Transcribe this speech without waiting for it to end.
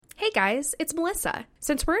Hey guys, it's Melissa.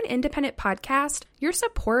 Since we're an independent podcast, your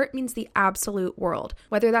support means the absolute world,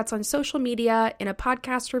 whether that's on social media, in a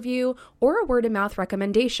podcast review, or a word-of-mouth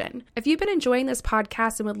recommendation. If you've been enjoying this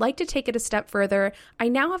podcast and would like to take it a step further, I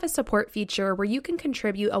now have a support feature where you can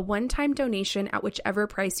contribute a one-time donation at whichever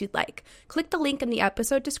price you'd like. Click the link in the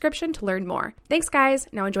episode description to learn more. Thanks guys,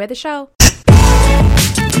 now enjoy the show.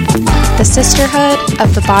 The Sisterhood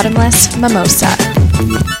of the Bottomless Mimosa.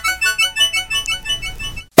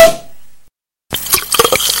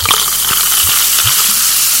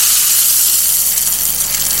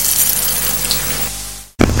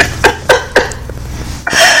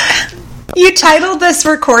 You titled this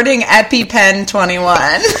recording EpiPen 21.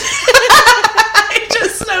 I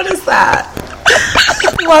just noticed that.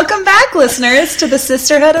 Welcome back, listeners, to the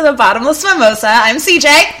Sisterhood of the Bottomless Mimosa. I'm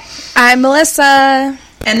CJ. I'm Melissa.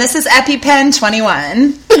 And this is EpiPen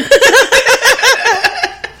 21.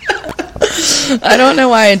 I don't know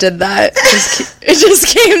why I did that. It just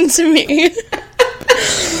came to me.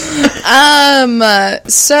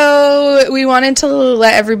 So we wanted to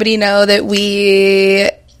let everybody know that we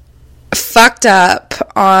fucked up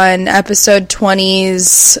on episode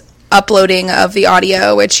 20's uploading of the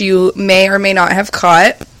audio, which you may or may not have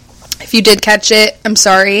caught. If you did catch it, I'm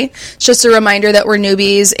sorry. It's just a reminder that we're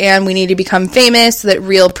newbies and we need to become famous so that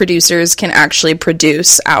real producers can actually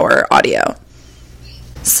produce our audio.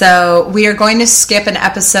 So we are going to skip an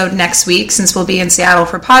episode next week since we'll be in Seattle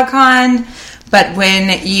for PodCon. But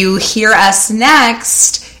when you hear us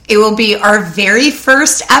next, it will be our very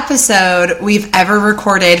first episode we've ever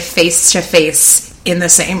recorded face-to-face in the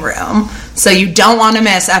same room. So you don't want to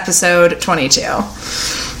miss episode 22.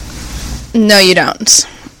 No, you don't.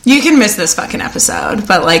 You can miss this fucking episode,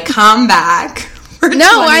 but, like, come back for 22.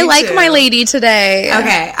 I like my lady today.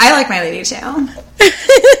 Okay, I like my lady, too.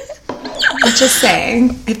 I'm just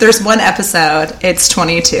saying, if there's one episode, it's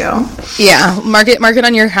 22. Yeah, mark it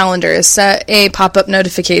on your calendar. Set a pop-up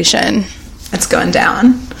notification. It's going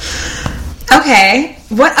down. Okay.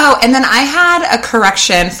 And then I had a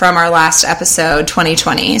correction from our last episode,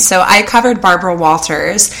 2020. So I covered Barbara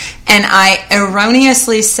Walters, and I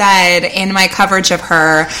erroneously said in my coverage of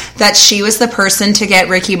her that she was the person to get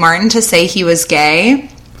Ricky Martin to say he was gay.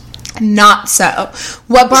 Not so.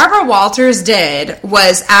 What Barbara Walters did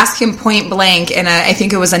was ask him point blank in I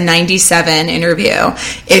think it was a 97 interview,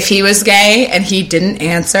 if he was gay, and he didn't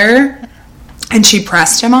answer. And she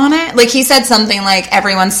pressed him on it. Like, he said something like,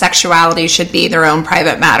 everyone's sexuality should be their own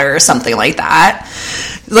private matter, or something like that.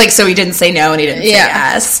 Like, so he didn't say no and he didn't say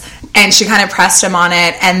yes. And she kind of pressed him on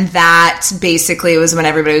it, and that basically was when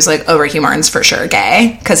everybody was like, oh, Ricky Martin's for sure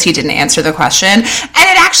gay, because he didn't answer the question. And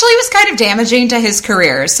it actually was kind of damaging to his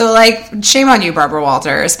career. So, like, shame on you, Barbara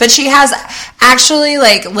Walters. But she has actually,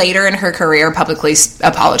 like, later in her career publicly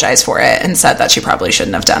apologized for it and said that she probably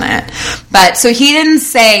shouldn't have done it. But, so he didn't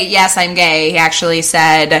say, yes, I'm gay. He actually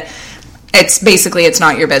said, it's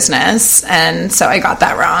not your business. And so I got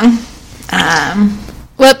that wrong.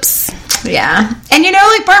 Whoops. Yeah. And,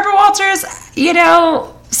 like, Barbara Walters,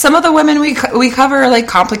 some of the women we cover are, like,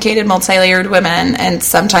 complicated, multi-layered women, and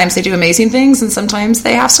sometimes they do amazing things, and sometimes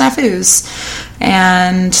they have snafus.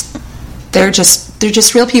 And they're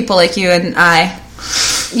just real people like you and I.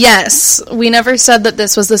 Yes. We never said that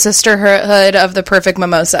this was the sisterhood of the perfect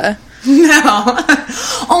mimosa. No.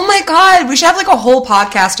 Oh my God. We should have, like, a whole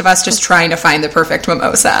podcast of us just trying to find the perfect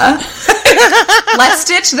mimosa. Let's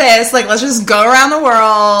ditch this. Like, let's just go around the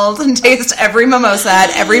world and taste every mimosa at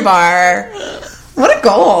every bar. What a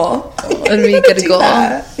goal. That'd be a good goal.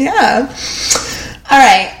 Yeah. All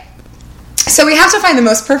right. So we have to find the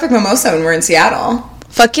most perfect mimosa when we're in Seattle.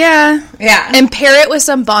 Fuck yeah. Yeah. And pair it with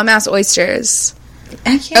some bomb-ass oysters.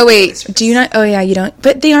 Oh, wait. Oysters. Do you not? Oh, yeah, you don't.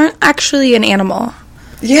 But they aren't actually an animal.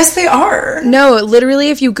 Yes, they are. No, literally,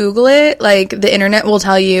 if you Google it, like, the internet will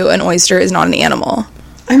tell you an oyster is not an animal.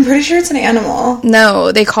 I'm pretty sure it's an animal.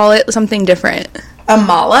 No, they call it something different. A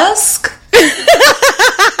mollusk?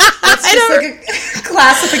 That's just like a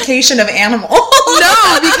classification of animal.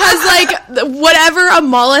 No, because, like, whatever a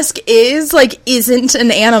mollusk is, like, isn't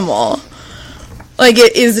an animal. Like,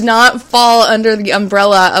 it is not fall under the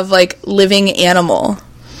umbrella of, like, living animal.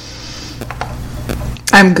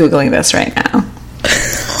 I'm Googling this right now.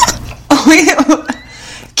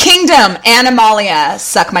 Kingdom, Animalia,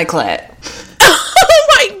 suck my clit. Oh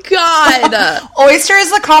my God! Oyster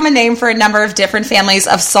is the common name for a number of different families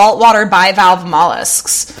of saltwater bivalve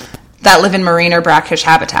mollusks that live in marine or brackish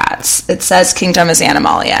habitats. It says kingdom is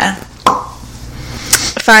Animalia.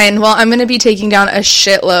 Fine. Well, I'm going to be taking down a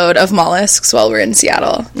shitload of mollusks while we're in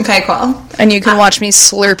Seattle. Okay, cool. And you can watch me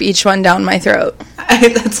slurp each one down my throat.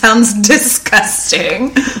 That sounds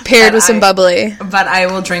disgusting. Paired with some bubbly. But I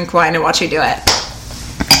will drink wine and watch you do it.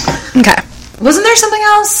 Okay. Wasn't there something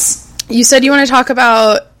else? You said you want to talk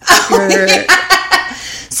about your...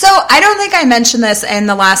 So I don't think I mentioned this in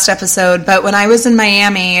the last episode, but when I was in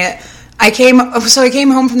Miami, I came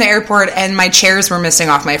home from the airport and my chairs were missing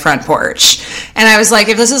off my front porch. And I was like,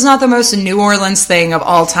 if this is not the most New Orleans thing of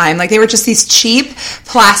all time, like they were just these cheap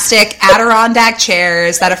plastic Adirondack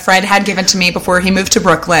chairs that a friend had given to me before he moved to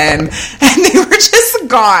Brooklyn. And they were just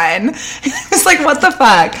gone. And I was like, what the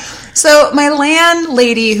fuck? So my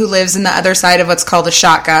landlady who lives in the other side of what's called a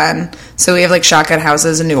shotgun, so we have like shotgun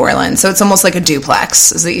houses in New Orleans, so it's almost like a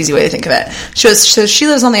duplex is the easy way to think of it. So she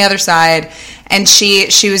lives on the other side, and she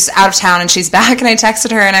was out of town and she's back, and I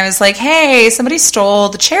texted her and I was like, hey, somebody stole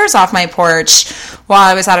the chairs off my porch while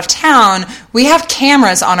I was out of town. We have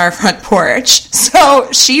cameras on our front porch.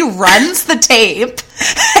 So she runs the tape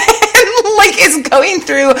and like is going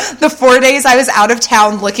through the 4 days I was out of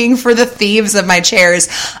town looking for the thieves of my chairs.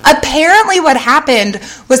 Apparently what happened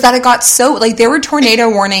was that it got so, like there were tornado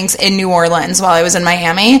warnings in New Orleans while I was in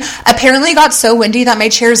Miami. Apparently it got so windy that my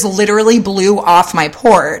chairs literally blew off my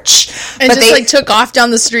porch. And but just took off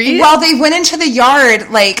down the street? Well, they went into the yard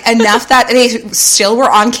like enough that they still were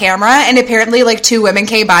on camera, and apparently like 2 women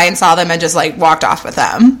came by and saw them and just like walked off with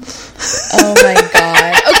them. Oh my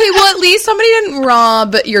god. Okay, well at least somebody didn't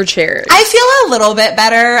rob your chairs. I feel a little bit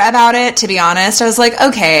better about it, to be honest. I was like,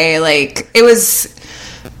 okay, like it was...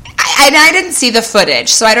 I didn't see the footage,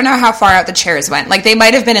 so I don't know how far out the chairs went. Like, they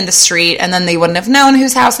might have been in the street, and then they wouldn't have known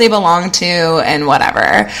whose house they belonged to, and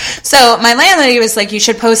whatever. So my landlady was like, you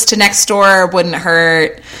should post to Nextdoor, wouldn't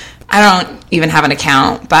hurt. I don't even have an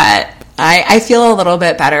account, but I feel a little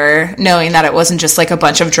bit better knowing that it wasn't just like a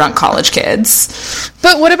bunch of drunk college kids.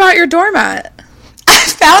 But what about your doormat?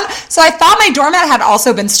 I thought my doormat had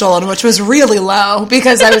also been stolen, which was really low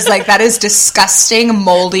because I was like, that is disgusting,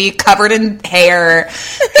 moldy, covered in hair.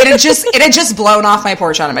 It had just blown off my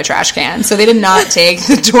porch onto my trash can. So they did not take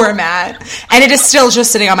the doormat. And it is still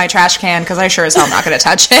just sitting on my trash can because I sure as hell am not going to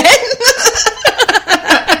touch it.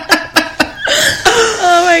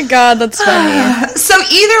 Oh my god, that's funny. So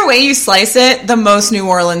either way you slice it, the most New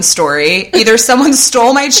Orleans story. Either someone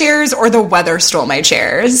stole my chairs or the weather stole my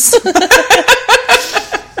chairs.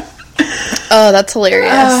 Oh, that's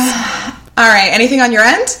hilarious. All right, anything on your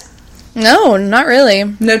end? No, not really.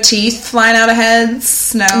 No teeth flying out of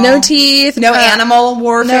heads? No teeth. No animal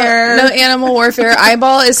warfare? No animal warfare.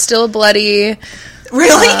 Eyeball is still bloody.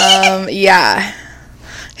 Really? Yeah.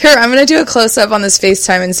 Here, I'm going to do a close-up on this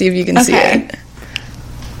FaceTime and see if you can see it.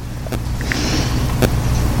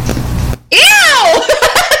 Ew!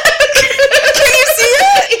 Can you see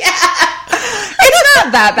it? Yeah. It's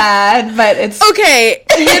not that bad, but it's... Okay,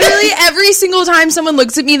 literally every single time someone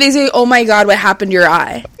looks at me, they say, oh my god, what happened to your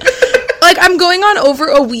eye? Like, I'm going on over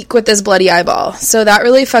a week with this bloody eyeball, so that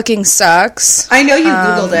really fucking sucks. I know you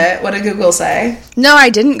Googled it. What did Google say? No, I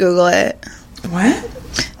didn't Google it. What?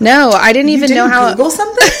 No, I didn't even know how... Google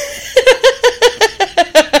something?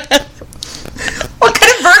 What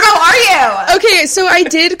kind of Virgo are you? Okay, so I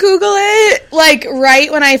did Google it, like,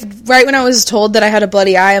 right when I was told that I had a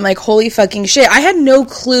bloody eye. I'm like, holy fucking shit. I had no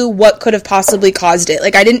clue what could have possibly caused it.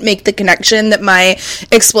 Like, I didn't make the connection that my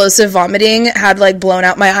explosive vomiting had, like, blown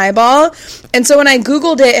out my eyeball. And so when I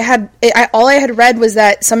Googled it, all I had read was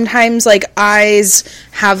that sometimes, like, eyes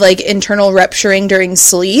have, like, internal rupturing during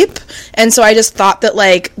sleep. And so I just thought that,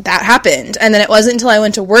 like, that happened. And then it wasn't until I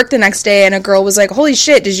went to work the next day and a girl was like, holy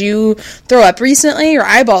shit, did you throw up recently? Your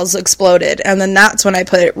eyeballs exploded. And then that's when I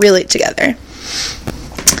put it really together.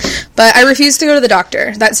 But I refuse to go to the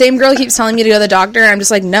doctor. That same girl keeps telling me to go to the doctor. I'm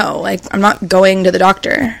just like, no, like, I'm not going to the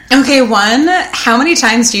doctor. Okay, how many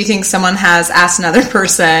times do you think someone has asked another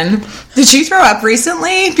person, did you throw up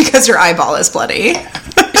recently? Because your eyeball is bloody.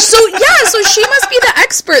 So she must be the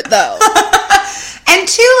expert, though. And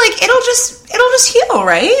two, like, it'll just heal,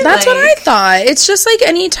 right? That's what I thought. It's just like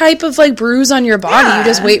any type of, like, bruise on your body. Yeah. You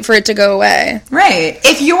just wait for it to go away. Right.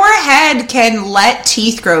 If your head can let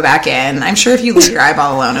teeth grow back in, I'm sure if you leave your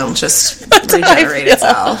eyeball alone, it'll just regenerate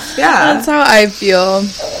itself. Yeah. That's how I feel.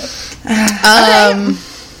 Okay.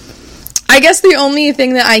 I guess the only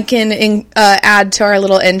thing that I can add to our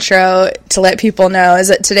little intro to let people know is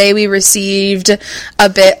that today we received a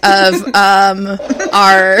bit of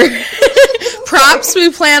our props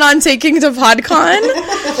we plan on taking to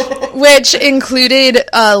PodCon, which included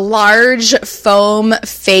large foam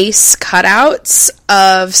face cutouts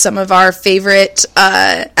of some of our favorite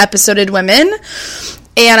episoded women.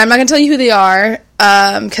 And I'm not going to tell you who they are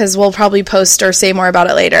because we'll probably post or say more about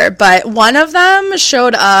it later. But one of them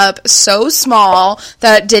showed up so small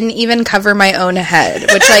that it didn't even cover my own head,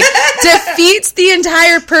 which like defeats the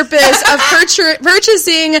entire purpose of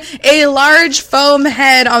purchasing a large foam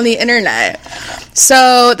head on the internet.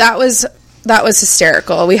 So that was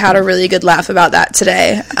hysterical. We had a really good laugh about that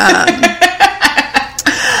today.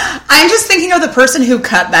 I'm just thinking of the person who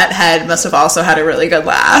cut that head must have also had a really good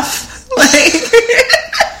laugh. Like,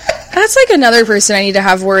 that's like another person I need to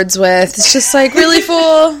have words with. It's just like, really,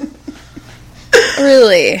 fool?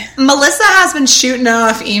 Really? Melissa has been shooting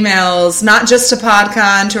off emails, not just to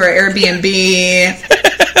PodCon, to our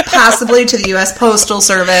Airbnb, possibly to the U.S. Postal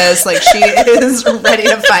Service. Like, she is ready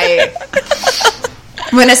to fight.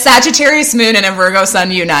 When a Sagittarius moon and a Virgo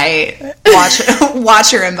sun unite,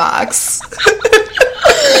 watch your inbox.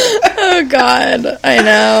 Oh, God. I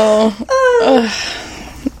know.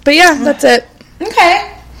 But yeah, that's it.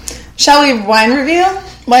 Okay. Shall we wine review?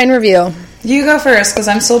 Wine review. You go first, because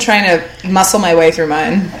I'm still trying to muscle my way through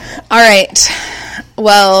mine. All right.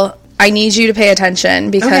 Well, I need you to pay attention,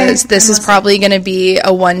 because this is probably going to be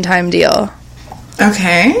a one-time deal.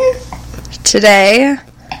 Okay. Today,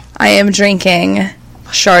 I am drinking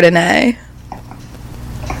Chardonnay.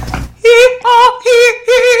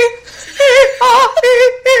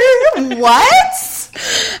 What?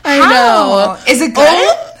 I know. Is it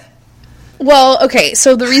good? Well, okay,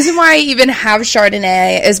 so the reason why I even have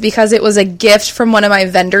Chardonnay is because it was a gift from one of my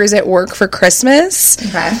vendors at work for Christmas.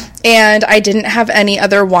 Okay. And I didn't have any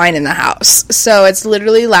other wine in the house. So it's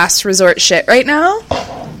literally last resort shit right now.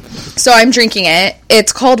 So I'm drinking it.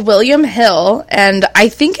 It's called William Hill, and I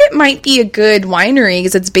think it might be a good winery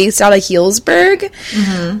because it's based out of Healdsburg.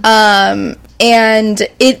 Mm-hmm. And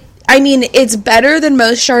it's better than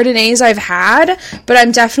most Chardonnays I've had, but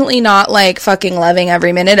I'm definitely not, like, fucking loving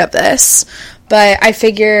every minute of this. But I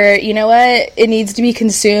figure, you know what? It needs to be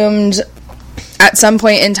consumed at some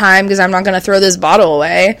point in time because I'm not going to throw this bottle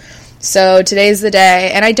away. So today's the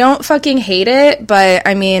day. And I don't fucking hate it, but,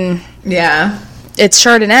 I mean... Yeah. It's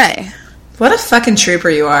Chardonnay. What a fucking trooper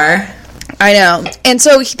you are. I know. And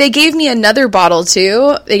so they gave me another bottle,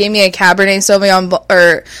 too. They gave me a Cabernet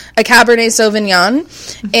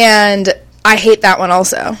Sauvignon, and I hate that one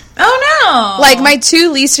also. Oh, no. Like, my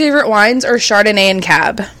two least favorite wines are Chardonnay and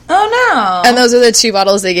Cab. Oh, no. And those are the two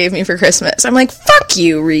bottles they gave me for Christmas. I'm like, fuck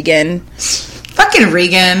you, Regan. Fucking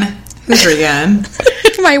Regan. Who's Regan?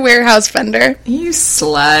 My warehouse vendor. You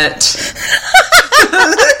slut.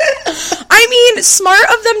 I mean, smart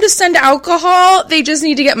of them to send alcohol. They just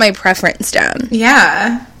need to get my preference down.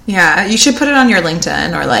 Yeah. Yeah. You should put it on your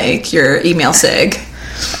LinkedIn or, like, your email sig.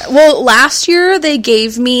 Well, last year they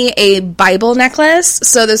gave me a Bible necklace,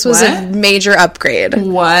 so this was a major upgrade.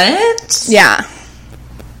 What? Yeah.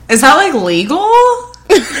 Is that, like, legal?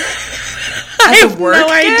 I have no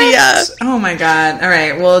idea. Oh, my God. All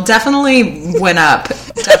right. Well, definitely went up.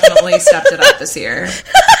 Definitely stepped it up this year.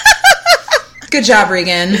 Good job,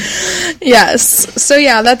 Regan. Yes. So,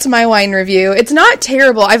 yeah, that's my wine review. It's not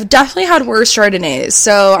terrible. I've definitely had worse Chardonnays,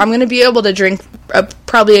 so I'm going to be able to drink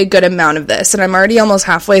probably a good amount of this, and I'm already almost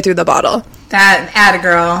halfway through the bottle. Atta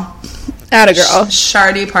girl.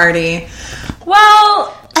 Shardy party.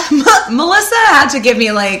 Well, Melissa had to give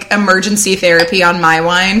me, like, emergency therapy on my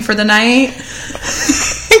wine for the night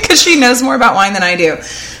because she knows more about wine than I do.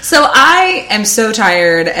 So I am so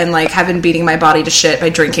tired and, like, have been beating my body to shit by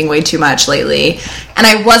drinking way too much lately. And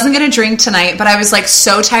I wasn't going to drink tonight, but I was, like,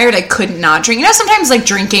 so tired I could not drink. You know, sometimes, like,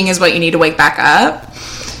 drinking is what you need to wake back up.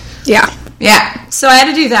 Yeah. Yeah. So I had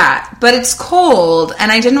to do that. But it's cold,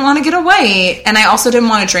 and I didn't want to get a white. And I also didn't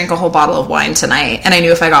want to drink a whole bottle of wine tonight. And I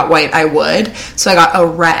knew if I got white, I would. So I got a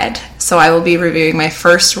red. So I will be reviewing my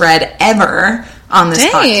first red ever on this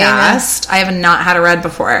podcast. I have not had a red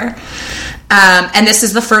before. And this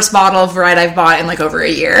is the first bottle of red I've bought in, like, over a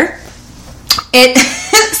year.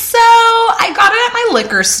 So I got it at my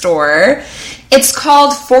liquor store. It's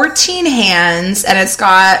called 14 Hands, and it's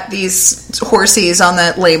got these horsies on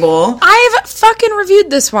the label. I've fucking reviewed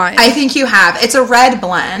this wine. I think you have. It's a red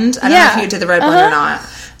blend. I don't know if you did the red blend or not.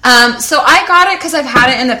 So I got it because I've had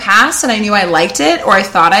it in the past, and I knew I liked it, or I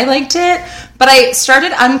thought I liked it. But I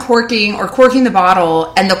started uncorking or corking the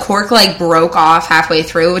bottle, and the cork, like, broke off halfway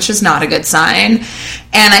through, which is not a good sign.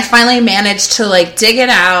 And I finally managed to, like, dig it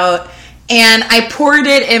out, and I poured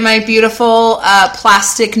it in my beautiful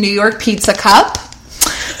plastic New York pizza cup,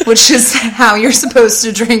 which is how you're supposed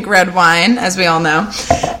to drink red wine, as we all know.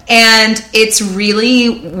 And it's really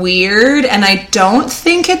weird, and I don't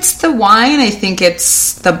think it's the wine. I think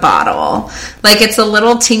it's the bottle. Like, it's a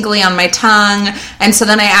little tingly on my tongue. And so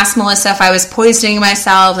then I asked Melissa if I was poisoning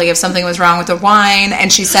myself, like if something was wrong with the wine.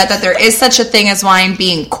 And she said that there is such a thing as wine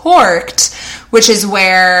being corked, which is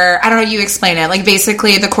where, I don't know, you explain it. Like,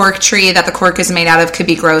 basically the cork tree that the cork is made out of could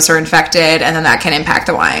be gross or infected, and then that can impact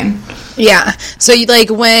the wine. Yeah. So, like,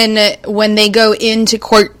 when they go into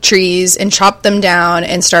cork trees and chop them down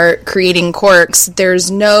and start creating corks,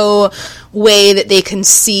 there's no way that they can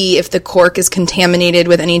see if the cork is contaminated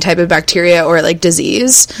with any type of bacteria or, like,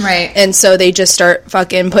 disease. Right. And so they just start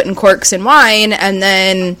fucking putting corks in wine, and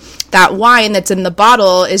then that wine that's in the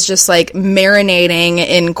bottle is just, like, marinating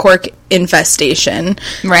in cork infestation.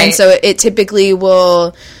 Right. And so it typically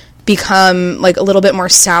will become like a little bit more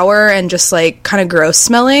sour and just like kind of gross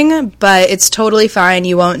smelling, but it's totally fine.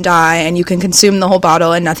 You won't die, and you can consume the whole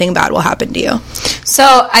bottle and nothing bad will happen to you. So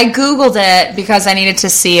I Googled it because I needed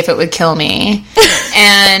to see if it would kill me.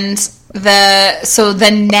 And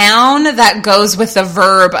the noun that goes with the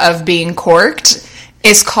verb of being corked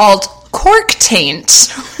is called cork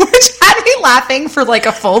taint, which had me laughing for like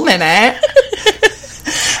a full minute.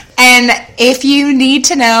 And if you need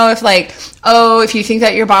to know if, like, oh, if you think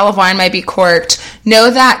that your bottle of wine might be corked,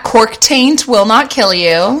 know that cork taint will not kill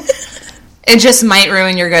you. It just might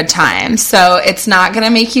ruin your good time. So it's not going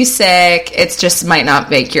to make you sick. It just might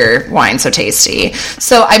not make your wine so tasty.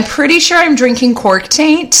 So I'm pretty sure I'm drinking cork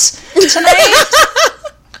taint tonight.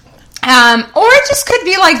 Or it just could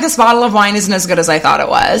be like this bottle of wine isn't as good as I thought it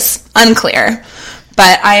was. Unclear.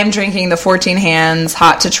 But I am drinking the 14 Hands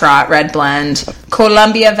Hot to Trot Red Blend,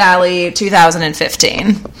 Columbia Valley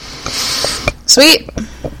 2015. Sweet.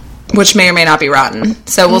 Which may or may not be rotten.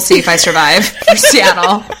 So we'll see if I survive for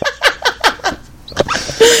Seattle.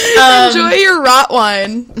 Enjoy your rot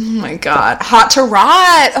wine. Oh my God. Hot to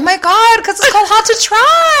Rot. Oh my God, because it's called Hot to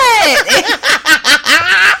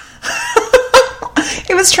Trot.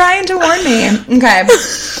 It was trying to warn me. Okay.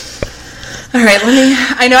 All right,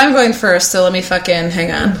 I know I'm going first, so let me fucking,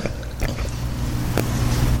 hang on.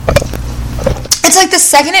 It's like the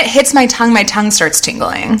second it hits my tongue starts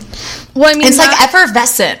tingling. Well, I mean, it's like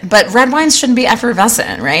effervescent, but red wines shouldn't be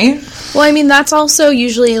effervescent, right? Well, I mean, that's also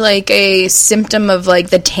usually like a symptom of like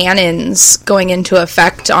the tannins going into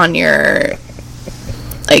effect on your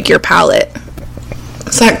palate.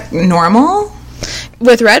 Is that normal?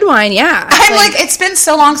 With red wine, yeah. I'm like, it's been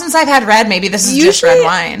so long since I've had red. Maybe this is just red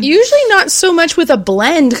wine. Usually not so much with a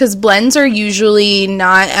blend, because blends are usually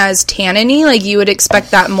not as tanniny. Like, you would expect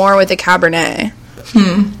that more with a Cabernet.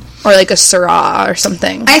 Or like a Syrah or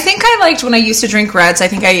something. I think I liked, when I used to drink reds, I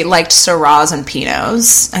think I liked Syrahs and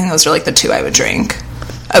Pinots. I think those are like the two I would drink.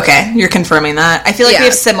 Okay, you're confirming that. I feel like we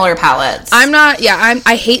have similar palates.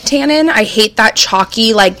 I hate tannin. I hate that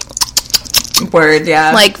chalky, like, word,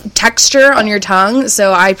 yeah. like, texture on your tongue,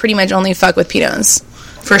 so I pretty much only fuck with Pinots.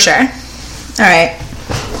 For sure. All right.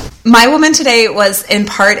 My woman today was in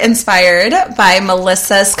part inspired by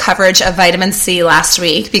Melissa's coverage of vitamin C last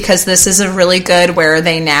week, because this is a really good Where Are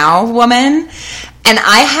They Now woman. And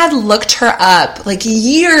I had looked her up like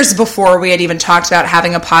years before we had even talked about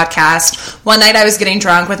having a podcast. One night I was getting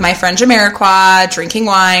drunk with my friend Jamiroquai, drinking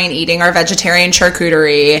wine, eating our vegetarian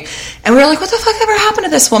charcuterie. And we were like, what the fuck ever happened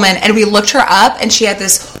to this woman? And we looked her up, and she had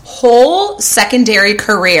this whole secondary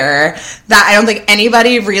career that I don't think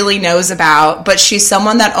anybody really knows about. But she's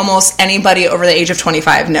someone that almost anybody over the age of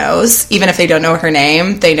 25 knows. Even if they don't know her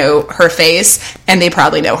name, they know her face, and they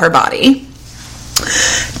probably know her body.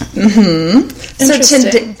 So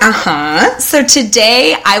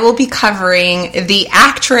today I will be covering the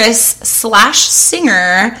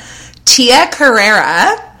actress/singer Tia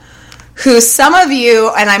Carrere, who some of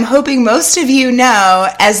you, and I'm hoping most of you, know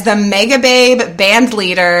as the Mega Babe band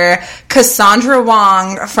leader Cassandra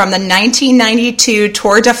Wong from the 1992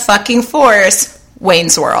 tour de fucking force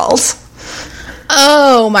Wayne's World.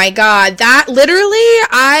 Oh my God. That literally,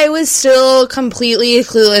 I was still completely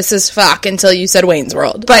clueless as fuck until you said Wayne's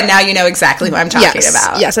World. But now you know exactly what I'm talking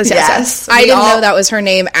about. Yes. I didn't know that was her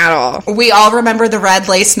name at all. We all remember the red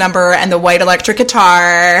lace number and the white electric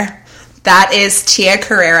guitar. That is Tia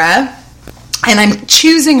Carrere. And I'm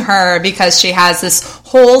choosing her because she has this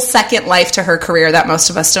whole second life to her career that most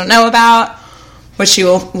of us don't know about, which you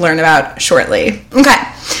will learn about shortly. Okay.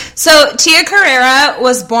 So Tia Carrere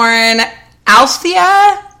was born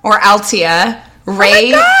Althea Ray. Oh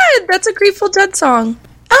my God, that's a Grateful Dead song.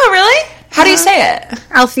 Oh, really? How do you say it?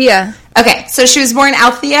 Althea. Okay, so she was born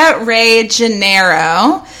Althea Ray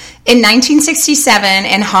Gennaro in 1967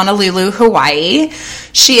 in Honolulu, Hawaii.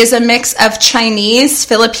 She is a mix of Chinese,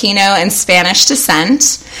 Filipino, and Spanish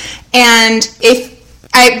descent. And if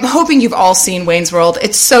I'm hoping you've all seen Wayne's World.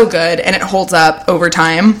 It's so good, and it holds up over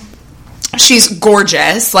time. She's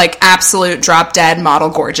gorgeous, like absolute drop-dead model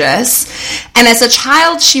gorgeous. And as a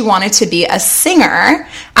child, she wanted to be a singer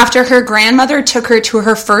after her grandmother took her to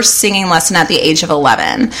her first singing lesson at the age of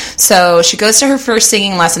 11. So she goes to her first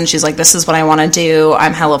singing lesson. She's like, this is what I want to do.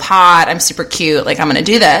 I'm hell of hot. I'm super cute. Like, I'm going to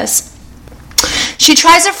do this. She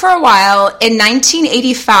tries it for a while. In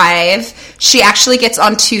 1985, she actually gets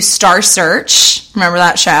onto Star Search. Remember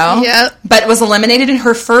that show? Yep. But was eliminated in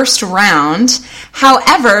her first round.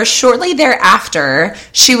 However, shortly thereafter,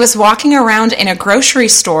 she was walking around in a grocery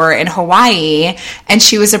store in Hawaii, and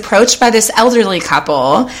she was approached by this elderly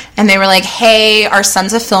couple, and they were like, hey, our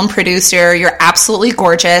son's a film producer. You're absolutely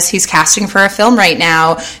gorgeous. He's casting for a film right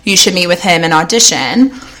now. You should meet with him and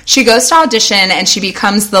audition. She goes to audition, and she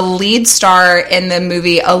becomes the lead star in the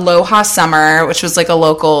movie Aloha Summer, which was like a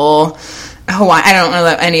local Hawaii. I don't know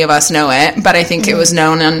that any of us know it, but I think it was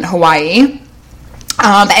known in Hawaii.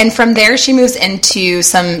 And from there, she moves into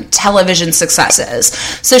some television successes.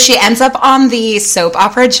 So she ends up on the soap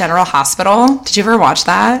opera General Hospital. Did you ever watch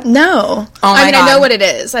that? No. Oh my God. I know what it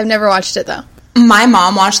is. I've never watched it, though. My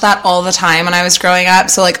mom watched that all the time when I was growing up,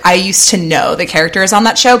 so like I used to know the characters on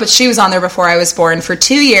that show, but she was on there before I was born for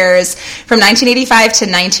 2 years, from 1985 to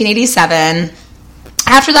 1987.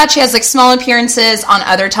 After that, she has like small appearances on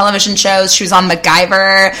other television shows. She was on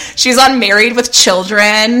MacGyver. She was on Married with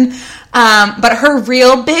Children. But her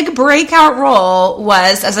real big breakout role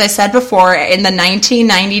was, as I said before, in the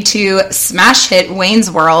 1992 smash hit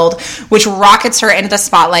Wayne's World, which rockets her into the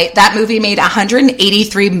spotlight. That movie made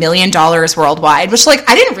 $183 million worldwide, which, like,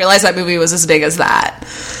 I didn't realize that movie was as big as that.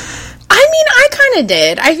 I mean, I kind of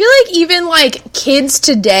did. I feel like even, like, kids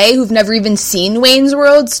today who've never even seen Wayne's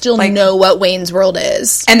World still like, know what Wayne's World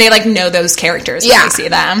is. And they, like, know those characters when they see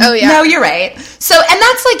them. Oh, yeah. No, you're right. So, and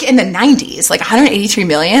that's, like, in the 90s. Like, 183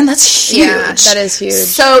 million? That's huge. Yeah, that is huge.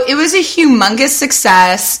 So, it was a humongous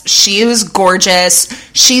success. She was gorgeous.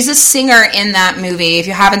 She's a singer in that movie. If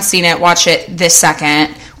you haven't seen it, watch it this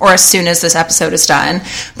second. Or as soon as this episode is done.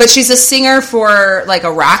 But she's a singer for, like,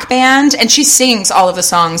 a rock band, and she sings all of the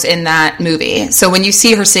songs in that movie. So when you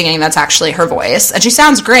see her singing, that's actually her voice. And she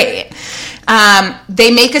sounds great. They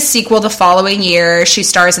make a sequel the following year. She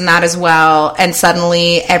stars in that as well. And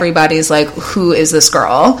suddenly, everybody's like, who is this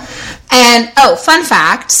girl? And, oh, fun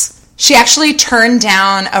fact... She actually turned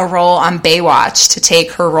down a role on Baywatch to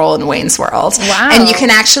take her role in Wayne's World. Wow. And you can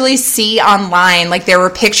actually see online, like, there were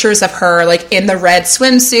pictures of her, like, in the red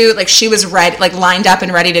swimsuit. Like, she was like, lined up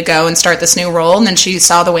and ready to go and start this new role. And then she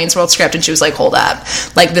saw the Wayne's World script and she was like, hold up.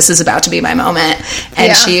 Like, this is about to be my moment.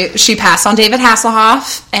 And she passed on David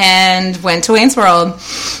Hasselhoff and went to Wayne's World.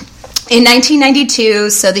 In 1992,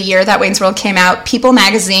 so the year that Wayne's World came out, People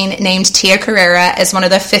magazine named Tia Carrere as one of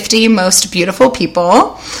the 50 most beautiful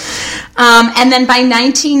people. And then by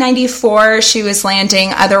 1994, she was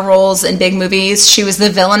landing other roles in big movies. She was the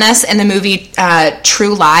villainess in the movie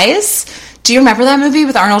True Lies. Do you remember that movie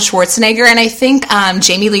with Arnold Schwarzenegger? And I think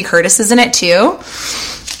Jamie Lee Curtis is in it too.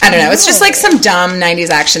 I don't know. It's just like some dumb 90s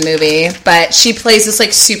action movie. But she plays this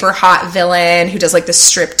like super hot villain who does like the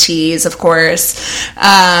strip tease, of course.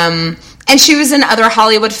 And she was in other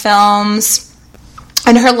Hollywood films.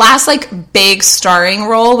 And her last, like, big starring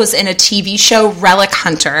role was in a TV show, Relic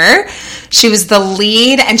Hunter. She was the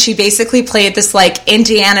lead, and she basically played this, like,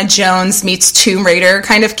 Indiana Jones meets Tomb Raider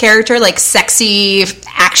kind of character, like, sexy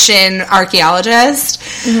action archaeologist.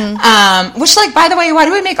 Mm-hmm. Which, like, by the way, why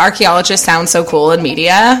do we make archaeologists sound so cool in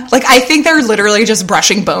media? Like, I think they're literally just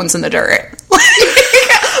brushing bones in the dirt.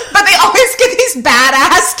 But they always get these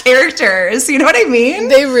badass characters. You know what I mean?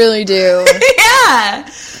 They really do. Yeah.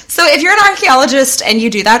 So if you're an archaeologist and you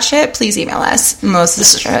do that shit, please email us,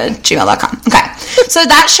 melissa@gmail.com. Okay. So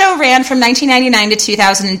that show ran from 1999 to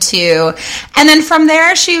 2002. And then from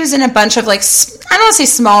there, she was in a bunch of, like, I don't want to say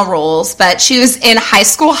small roles, but she was in High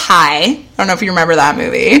School High. I don't know if you remember that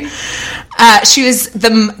movie. She was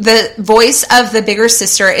the voice of the bigger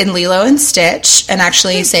sister in Lilo and Stitch and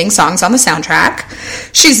actually sang songs on the soundtrack.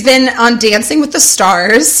 She's been on Dancing with the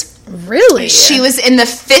Stars. Really? She was in the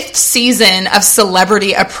 5th season of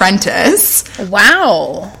Celebrity Apprentice.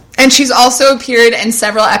 Wow. And she's also appeared in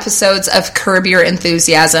several episodes of Curb Your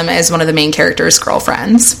Enthusiasm as one of the main character's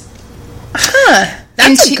girlfriends. Huh.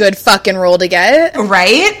 That's a good fucking role to get.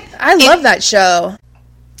 Right? I love that show.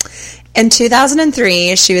 In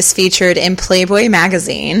 2003, she was featured in Playboy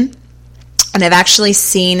magazine. And I've actually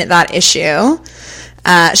seen that issue.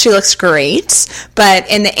 She looks great, but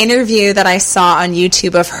in the interview that I saw on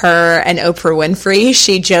YouTube of her and Oprah Winfrey,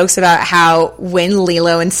 she jokes about how when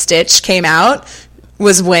Lilo and Stitch came out,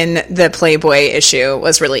 was when the Playboy issue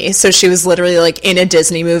was released. So she was literally like in a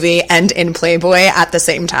Disney movie and in Playboy at the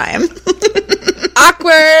same time.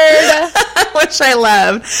 Awkward. Which I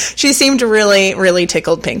loved. She seemed really, really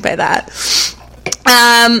tickled pink by that.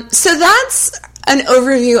 So that's an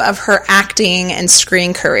overview of her acting and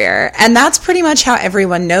screen career. And that's pretty much how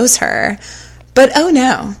everyone knows her. But oh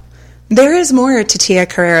no, there is more to Tia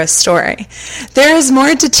Carrere's story. There is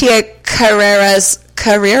more to Tia Carrere's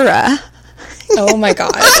career. Oh my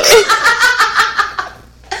God.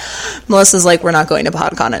 Melissa's like, we're not going to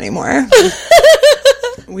PodCon anymore.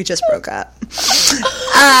 We just broke up.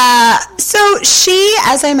 So she,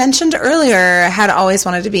 as I mentioned earlier, had always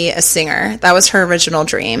wanted to be a singer. That was her original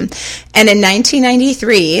dream. And in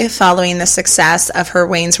 1993, following the success of her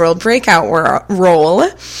Wayne's World breakout role,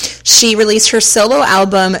 she released her solo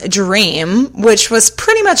album, Dream, which was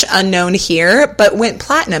pretty much unknown here, but went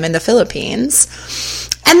platinum in the Philippines.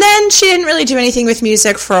 And then she didn't really do anything with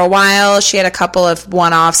music for a while. She had a couple of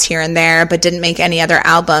one-offs here and there, but didn't make any other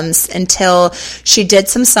albums until she did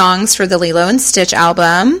some songs for the Lilo and Stitch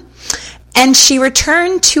album. And she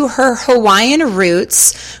returned to her Hawaiian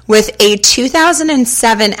roots with a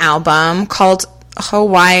 2007 album called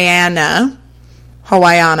Hawaiiana,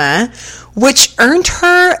 which earned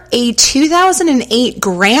her a 2008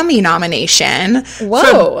 Grammy nomination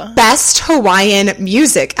for Best Hawaiian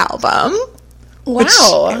Music Album.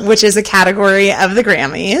 Wow. Which is a category of the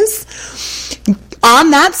Grammys. On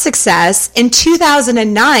that success, in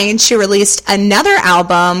 2009, she released another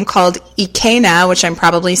album called Ikena, which I'm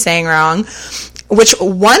probably saying wrong, which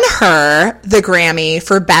won her the Grammy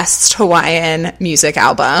for Best Hawaiian Music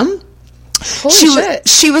Album. Holy shit.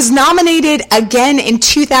 She was nominated again in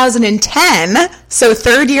 2010, so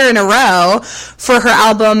third year in a row, for her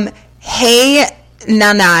album Hey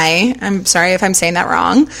Nanai, I'm sorry if I'm saying that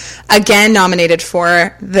wrong, again nominated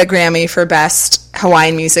for the Grammy for Best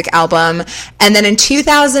Hawaiian Music Album. And then in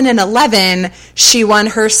 2011, she won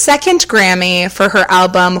her second Grammy for her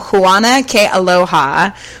album Huana Ke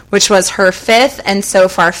Aloha, which was her fifth and so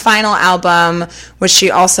far final album, which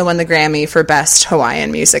she also won the Grammy for Best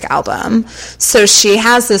Hawaiian Music Album. So she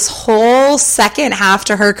has this whole second half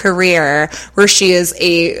to her career where she is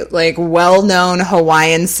a like well-known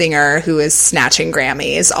Hawaiian singer who is snatching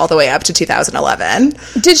Grammys all the way up to 2011.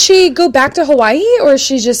 Did she go back to Hawaii, or is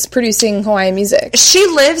she just producing Hawaiian music? She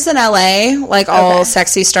lives in LA, like all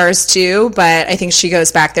sexy stars do, but I think she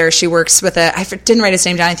goes back there. She works with I didn't write his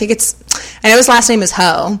name down. I know his last name is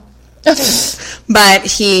Ho. But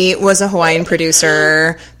he was a Hawaiian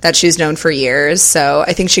producer that she's known for years, so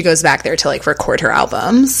I think she goes back there to like record her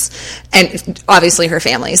albums, and obviously her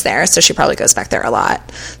family's there, so she probably goes back there a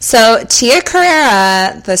lot. So Tia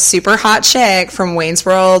Carrere, the super hot chick from Wayne's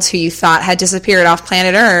World who you thought had disappeared off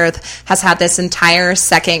planet Earth, has had this entire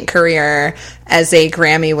second career as a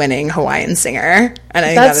Grammy-winning Hawaiian singer. And I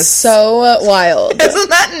think that's so wild. Isn't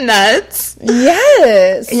that nuts?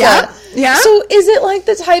 Yes. Yeah. Yeah. So is it like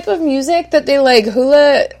the type of music that they like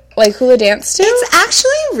hula dance to? It's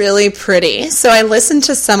actually really pretty. So I listened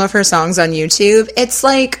to some of her songs on YouTube. It's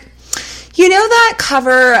like, you know that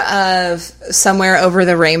cover of Somewhere Over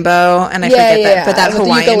the Rainbow? And I forget that, but that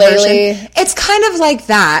Hawaiian version. It's kind of like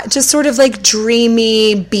that. Just sort of like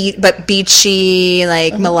dreamy, but beachy,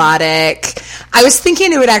 like melodic. I was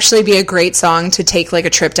thinking it would actually be a great song to take like a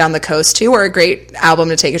trip down the coast to, or a great album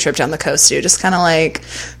to take a trip down the coast to. Just kind of like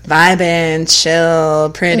vibing, chill,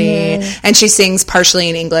 pretty. And she sings partially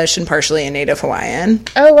in English and partially in Native Hawaiian.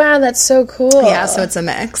 Oh, wow, that's so cool. Yeah, so it's a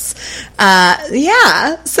mix.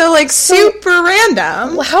 Yeah, so like super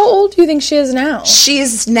random. How old do you think she is now?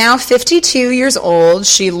 She's now 52 years old.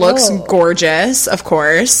 She looks gorgeous, of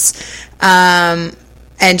course.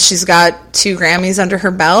 And she's got 2 Grammys under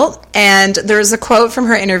her belt. And there's a quote from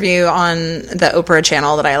her interview on the Oprah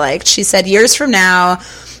channel that I liked. She said, "Years from now,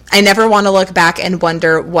 I never want to look back and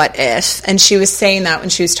wonder what if." And she was saying that when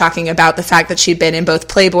she was talking about the fact that she'd been in both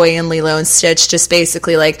Playboy and Lilo and Stitch, just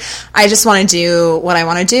basically like, I just want to do what I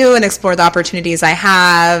want to do and explore the opportunities I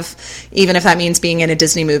have, even if that means being in a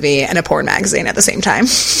Disney movie and a porn magazine at the same time.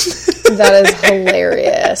 That is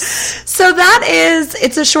hilarious. So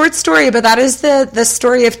it's a short story, but that is the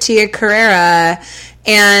story of Tia Carrere.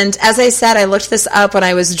 And as I said, I looked this up when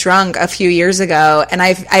I was drunk a few years ago, and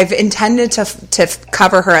I've intended to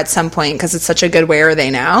cover her at some point because it's such a good Where Are They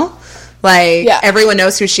Now? Like, everyone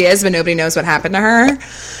knows who she is, but nobody knows what happened to her.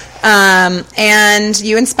 And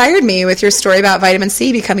you inspired me with your story about Vitamin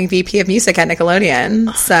C becoming VP of Music at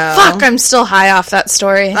Nickelodeon. So fuck, I'm still high off that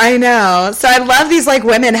story. I know. So I love these like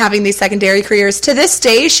women having these secondary careers. To this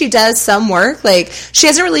day, she does some work. Like, she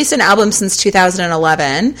hasn't released an album since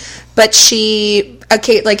 2011, but she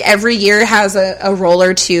like every year has a role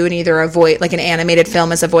or two in either a voice, like an animated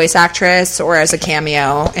film as a voice actress or as a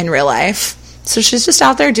cameo in real life. So she's just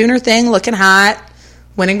out there doing her thing, looking hot,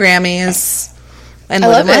 winning Grammys, and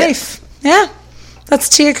living life. Yeah, that's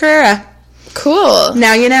Tia Carrere. Cool.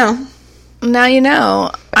 Now you know. Now you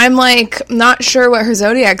know. I'm like not sure what her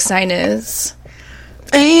zodiac sign is.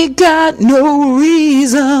 Ain't got no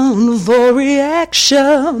reason for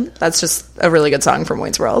reaction. That's just a really good song from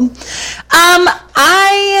Wayne's World.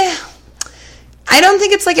 I don't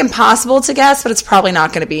think it's like impossible to guess, but it's probably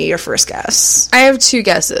not going to be your first guess. I have 2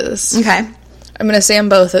 guesses. Okay. I'm going to say them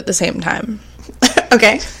both at the same time.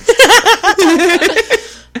 Okay.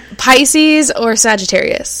 Pisces or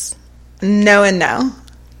Sagittarius? No and no.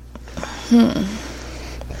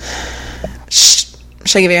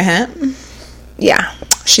 Should I give you a hint? Yeah.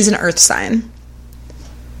 She's an earth sign.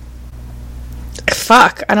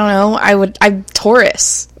 Fuck. I don't know. I'm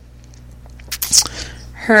Taurus.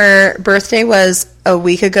 Her birthday was a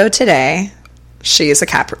week ago today. She is a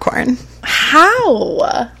Capricorn. How?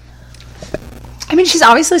 I mean, she's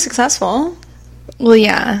obviously successful. Well,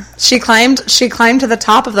 yeah. She climbed to the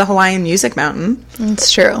top of the Hawaiian Music Mountain.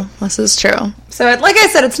 It's true. This is true. So, like I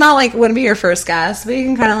said, it's not like wouldn't be your first guess, but you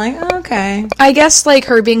can kind of like, oh, okay. I guess like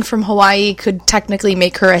her being from Hawaii could technically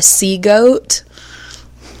make her a sea goat.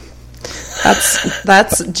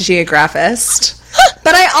 That's geographist.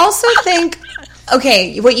 But I also think,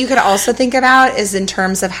 okay, what you could also think about is in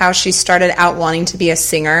terms of how she started out wanting to be a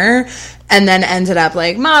singer and then ended up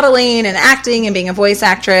like modeling and acting and being a voice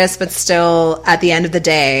actress, but still at the end of the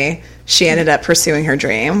day, she ended up pursuing her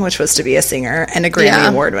dream, which was to be a singer and a Grammy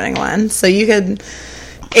award-winning one. So you could,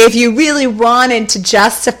 if you really wanted to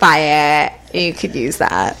justify it, you could use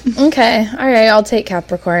that. Okay. All right. I'll take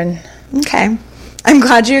Capricorn. Okay. I'm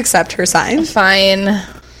glad you accept her sign. Fine.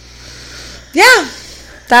 Yeah.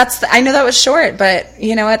 I know that was short, but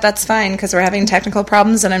you know what? That's fine because we're having technical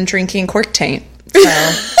problems and I'm drinking cork taint. So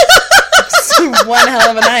it's one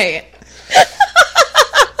hell of a night.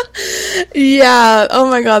 Yeah. Oh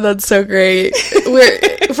my God, that's so great.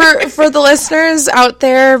 For the listeners out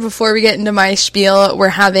there, before we get into my spiel, we're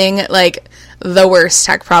having like the worst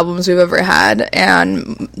tech problems we've ever had,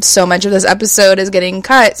 and so much of this episode is getting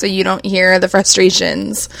cut so you don't hear the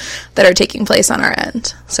frustrations that are taking place on our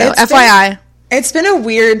end. So FYI. It's been a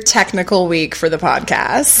weird technical week for the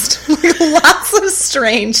podcast. Like, lots of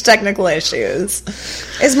strange technical issues.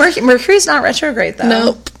 Is Mercury's not retrograde though?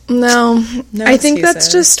 Nope. No I think that's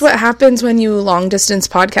just what happens when you long distance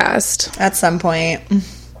podcast. At some point.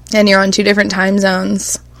 And you're on 2 different time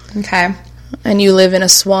zones. Okay. And you live in a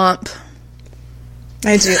swamp.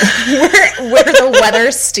 I do. where the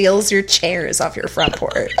weather steals your chairs off your front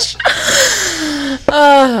porch.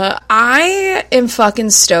 I am fucking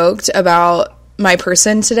stoked about my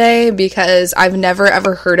person today because I've never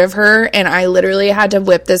ever heard of her, and I literally had to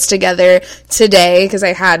whip this together today because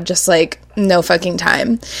I had just like no fucking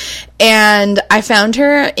time. And I found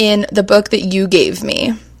her in the book that you gave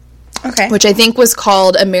me. Okay. Which I think was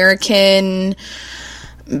called American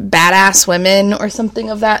Badass Women or something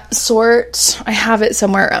of that sort. I have it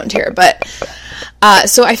somewhere around here, but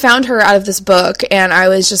so I found her out of this book and I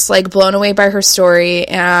was just like blown away by her story,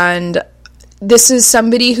 and this is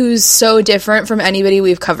somebody who's so different from anybody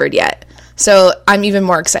we've covered yet. So I'm even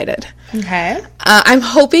more excited. Okay. I'm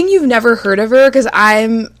hoping you've never heard of her because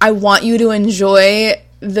I want you to enjoy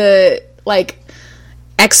the like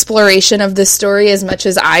exploration of this story as much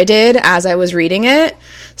as I did as I was reading it.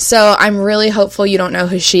 So I'm really hopeful you don't know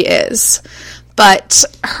who she is. But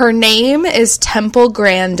her name is Temple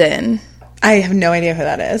Grandin. I have no idea who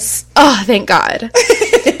that is. Oh, thank God.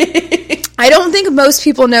 I don't think most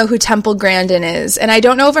people know who Temple Grandin is, and I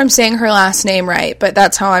don't know if I'm saying her last name right, but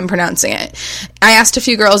that's how I'm pronouncing it. I asked a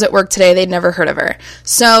few girls at work today, they'd never heard of her.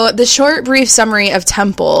 So the short, brief summary of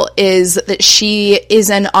Temple is that she is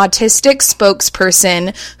an autistic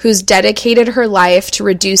spokesperson who's dedicated her life to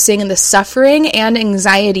reducing the suffering and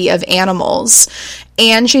anxiety of animals,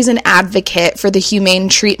 and she's an advocate for the humane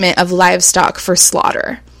treatment of livestock for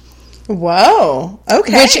slaughter. Whoa.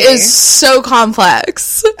 Okay. Which is so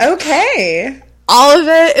complex. Okay. All of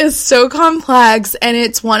it is so complex, and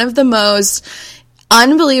it's one of the most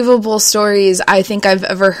unbelievable stories I think I've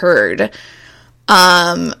ever heard.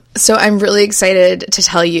 So I'm really excited to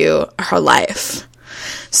tell you her life.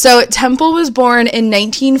 So Temple was born in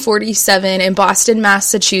 1947 in Boston,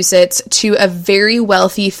 Massachusetts, to a very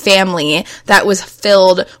wealthy family that was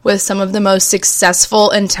filled with some of the most successful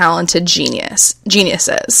and talented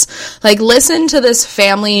geniuses. Like, listen to this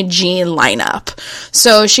family gene lineup.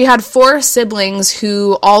 So she had 4 siblings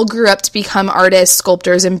who all grew up to become artists,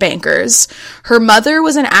 sculptors, and bankers. Her mother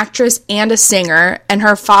was an actress and a singer, and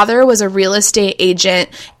her father was a real estate agent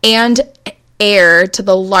and heir to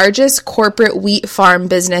the largest corporate wheat farm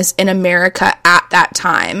business in America at that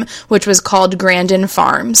time, which was called Grandin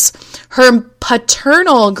Farms. Her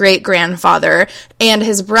paternal great-grandfather and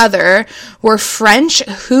his brother were French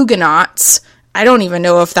Huguenots. I don't even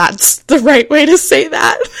know if that's the right way to say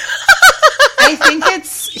that. I think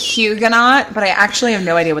it's Huguenot, but I actually have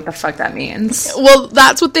no idea what the fuck that means. Well,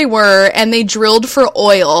 that's what they were, and they drilled for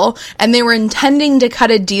oil, and they were intending to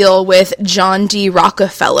cut a deal with John D.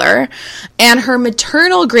 Rockefeller. And her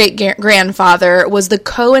maternal great-grandfather was the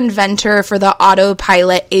co-inventor for the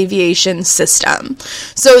autopilot aviation system.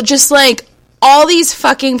 So just like all these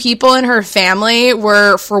fucking people in her family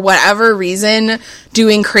were, for whatever reason,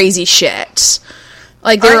 doing crazy shit.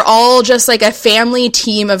 Like, they were all just, like, a family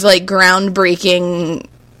team of, like, groundbreaking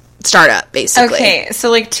startup, basically. Okay, so,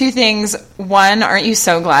 like, 2 things. One, aren't you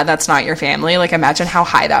so glad that's not your family? Like, imagine how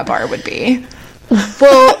high that bar would be.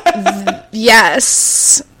 Well,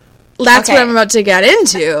 yes. That's what I'm about to get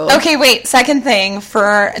into. Okay, wait. Second thing,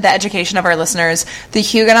 for the education of our listeners, the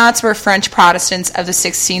Huguenots were French Protestants of the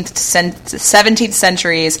 16th to 17th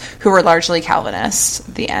centuries who were largely Calvinists.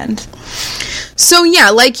 The end. So, yeah,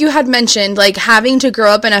 like you had mentioned, like, having to grow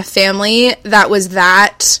up in a family that was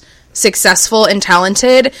that successful and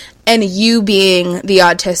talented, and you being the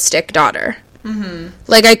autistic daughter. Mm-hmm.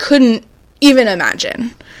 Like, I couldn't even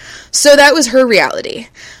imagine. So that was her reality.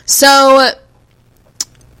 So...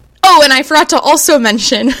 Oh, and I forgot to also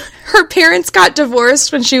mention, her parents got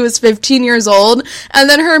divorced when she was 15 years old, and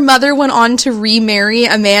then her mother went on to remarry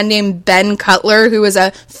a man named Ben Cutler, who was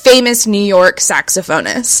a famous New York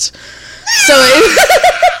saxophonist. So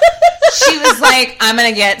she was like, I'm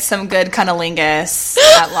going to get some good cunnilingus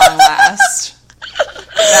at long last.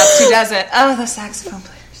 That's who does it. Oh, the saxophone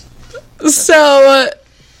players. So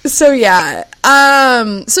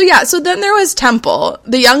then there was Temple,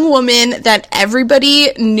 the young woman that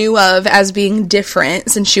everybody knew of as being different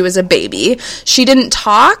since she was a baby. She didn't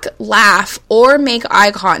talk, laugh, or make eye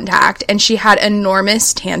contact, and she had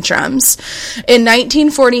enormous tantrums. In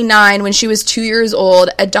 1949, when she was 2 years old,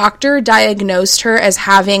 a doctor diagnosed her as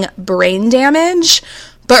having brain damage,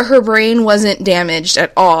 but her brain wasn't damaged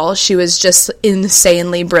at all. She was just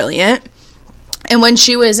insanely brilliant. And when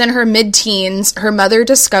she was in her mid-teens, her mother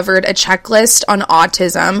discovered a checklist on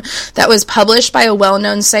autism that was published by a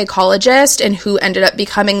well-known psychologist and who ended up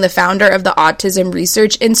becoming the founder of the Autism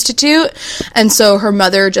Research Institute. And so her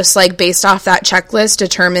mother, just like based off that checklist,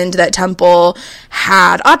 determined that Temple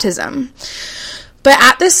had autism. But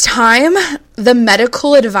at this time, the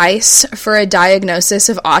medical advice for a diagnosis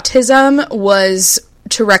of autism was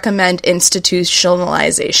to recommend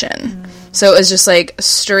institutionalization. So it was just like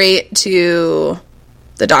straight to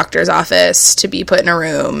the doctor's office to be put in a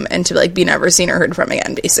room and to like be never seen or heard from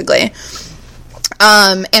again, basically.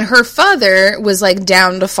 And her father was like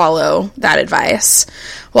down to follow that advice,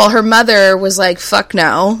 while her mother was like, fuck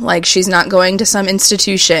no, like she's not going to some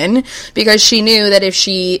institution, because she knew that if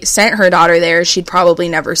she sent her daughter there, she'd probably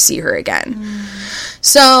never see her again.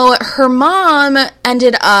 So her mom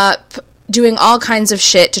ended up doing all kinds of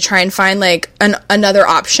shit to try and find like another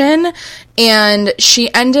option, and she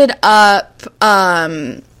ended up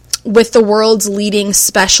with the world's leading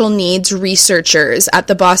special needs researchers at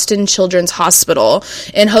the Boston Children's Hospital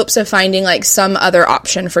in hopes of finding like some other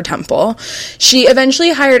option for Temple. She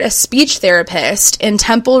eventually hired a speech therapist, and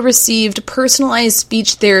Temple received personalized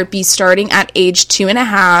speech therapy starting at age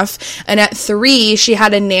 2.5, and at 3 she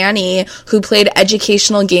had a nanny who played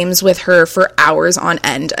educational games with her for hours on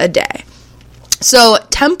end a day. So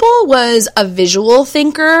Temple was a visual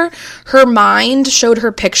thinker. Her mind showed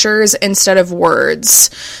her pictures instead of words.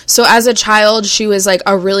 So as a child, she was like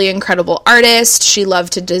a really incredible artist. She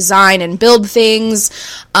loved to design and build things,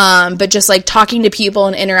 but just like talking to people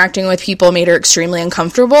and interacting with people made her extremely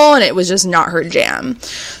uncomfortable, and it was just not her jam.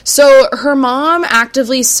 So her mom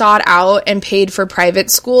actively sought out and paid for private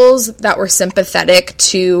schools that were sympathetic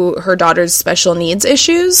to her daughter's special needs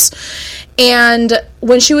issues. And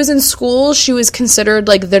when she was in school, she was considered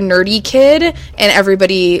like the nerdy kid, and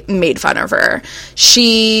everybody made fun of her.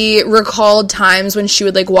 She recalled times when she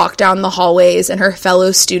would like walk down the hallways and her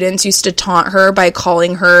fellow students used to taunt her by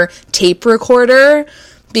calling her tape recorder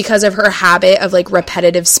because of her habit of like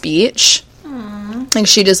repetitive speech. Aww. Like,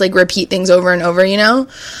 she just, like, repeat things over and over, you know?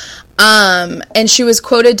 And she was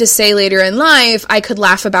quoted to say later in life, "I could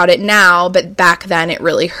laugh about it now, but back then it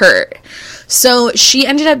really hurt." So she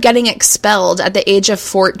ended up getting expelled at the age of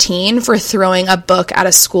 14 for throwing a book at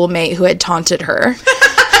a schoolmate who had taunted her.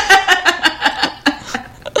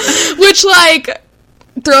 Which, like,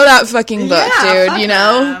 throw that fucking book, dude, you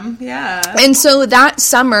know? Them. Yeah. And so that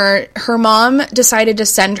summer, her mom decided to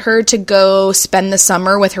send her to go spend the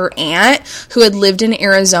summer with her aunt, who had lived in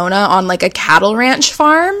Arizona on, like, a cattle ranch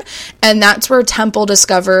farm. And that's where Temple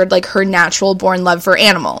discovered, like, her natural-born love for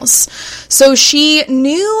animals. So she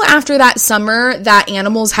knew after that summer that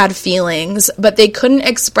animals had feelings, but they couldn't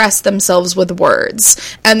express themselves with words.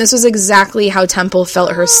 And this was exactly how Temple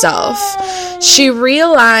felt herself. She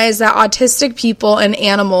realized that autistic people and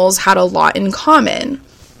animals had a lot in common.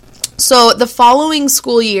 So the following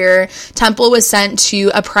school year, Temple was sent to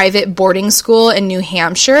a private boarding school in New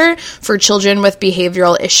Hampshire for children with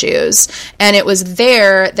behavioral issues. And it was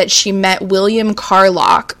there that she met William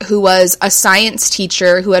Carlock, who was a science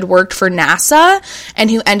teacher who had worked for NASA and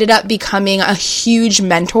who ended up becoming a huge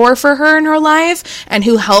mentor for her in her life and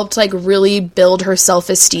who helped, like, really build her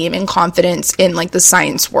self-esteem and confidence in, like, the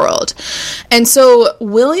science world. And so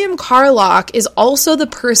William Carlock is also the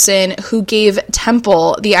person who gave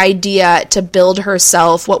Temple the idea to build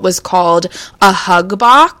herself what was called a hug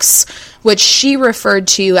box, which she referred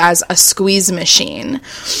to as a squeeze machine.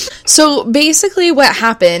 So basically what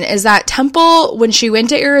happened is that Temple, when she went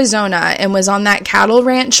to Arizona and was on that cattle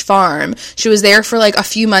ranch farm, she was there for, like, a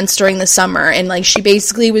few months during the summer, and, like, she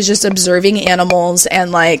basically was just observing animals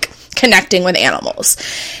and, like, connecting with animals.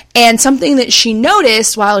 And something that she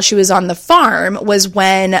noticed while she was on the farm was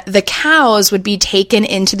when the cows would be taken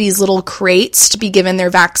into these little crates to be given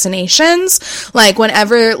their vaccinations. Like,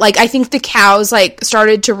 whenever, like, I think the cows, like,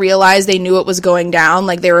 started to realize they knew it was going down,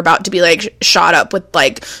 like, they were about to be, like, shot up with,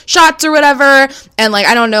 like, shots or whatever. And, like,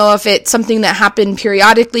 I don't know if it's something that happened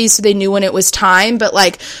periodically, so they knew when it was time, but,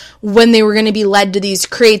 like, when they were going to be led to these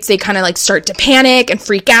crates, they kind of, like, start to panic and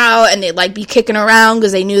freak out, and they'd, like, be kicking around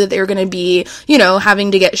because they knew that they were going to be, you know,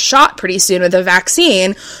 having to get shot pretty soon with a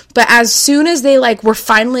vaccine. But as soon as they, like, were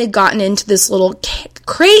finally gotten into this little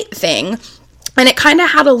crate thing, and it kind of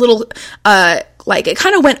had a little, like, it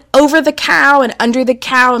kind of went over the cow and under the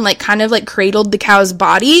cow and, like, kind of, like, cradled the cow's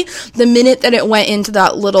body. The minute that it went into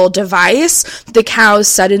that little device, the cows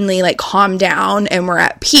suddenly, like, calmed down and were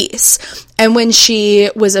at peace. And when she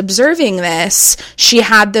was observing this, she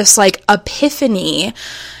had this, like, epiphany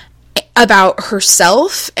about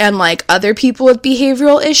herself and, like, other people with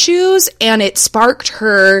behavioral issues, and it sparked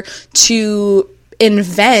her to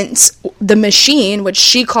invent the machine, which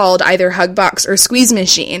she called either hug box or squeeze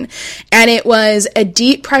machine. And it was a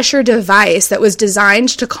deep pressure device that was designed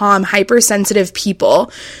to calm hypersensitive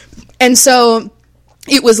people. And so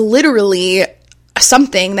it was literally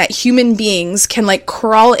something that human beings can, like,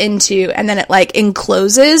 crawl into, and then it, like,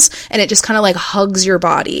 encloses and it just kind of, like, hugs your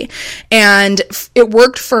body. And it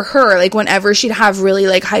worked for her. Like, whenever she'd have really,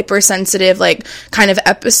 like, hypersensitive, like, kind of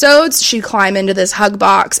episodes, she'd climb into this hug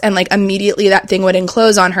box and, like, immediately that thing would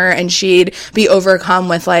enclose on her and she'd be overcome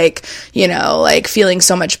with, like, you know, like, feeling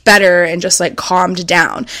so much better and just, like, calmed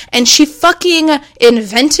down. And she fucking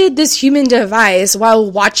invented this human device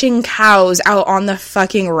while watching cows out on the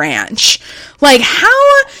fucking ranch. Like,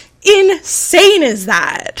 how insane is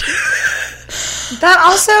that? That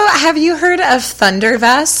also, have you heard of thunder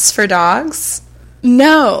vests for dogs?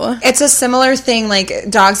 No. It's a similar thing,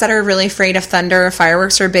 like, dogs that are really afraid of thunder or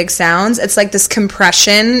fireworks or big sounds. It's like this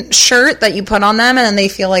compression shirt that you put on them and then they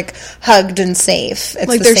feel, like, hugged and safe. It's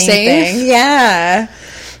like the they're same safe? thing. Yeah.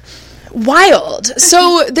 Wild.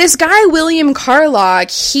 So this guy, William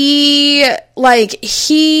Carlock, he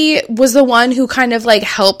was the one who kind of, like,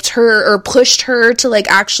 helped her or pushed her to,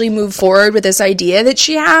 like, actually move forward with this idea that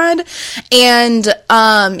she had. And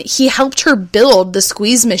he helped her build the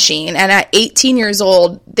squeeze machine. And at 18 years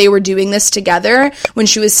old, they were doing this together when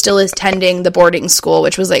she was still attending the boarding school,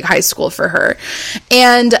 which was, like, high school for her.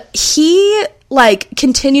 And he, like,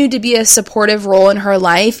 continued to be a supportive role in her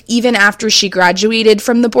life even after she graduated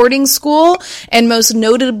from the boarding school, and most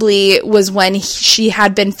notably was when she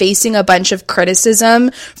had been facing a bunch of criticism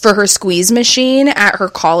for her squeeze machine at her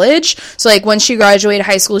college. So, like, when she graduated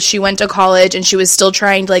high school, she went to college and she was still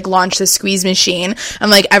trying to, like, launch the squeeze machine, and,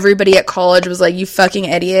 like, everybody at college was like, "You fucking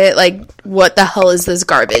idiot, like, what the hell is this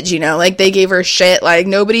garbage?" You know, like, they gave her shit, like,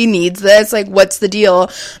 nobody needs this, like, what's the deal?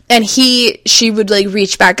 And she would, like,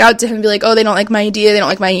 reach back out to him and be like, "Oh, they don't like my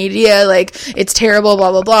idea, like, it's terrible,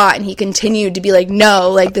 blah, blah, blah." And he continued to be like,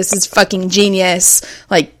 "No, like, this is fucking genius,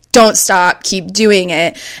 like, don't stop, keep doing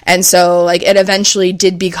it. And so, like, it eventually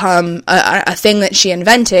did become a thing that she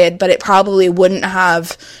invented, but it probably wouldn't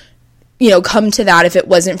have, you know, come to that if it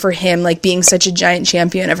wasn't for him, like, being such a giant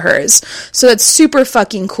champion of hers. So that's super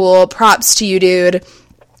fucking cool. Props to you, dude.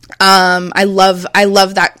 I love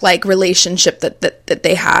that, like, relationship that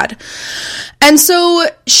they had. And so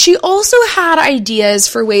she also had ideas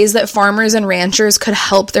for ways that farmers and ranchers could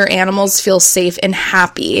help their animals feel safe and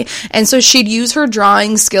happy. And so she'd use her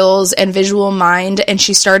drawing skills and visual mind, and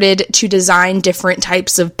she started to design different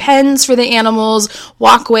types of pens for the animals,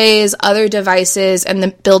 walkways, other devices, and the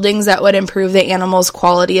buildings that would improve the animals'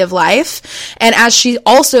 quality of life. And as she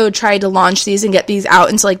also tried to launch these and get these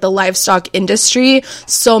out into, like, the livestock industry,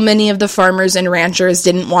 so many of the farmers and ranchers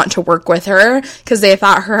didn't want to work with her because they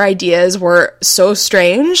thought her ideas were so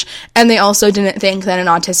strange, and they also didn't think that an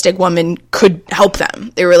autistic woman could help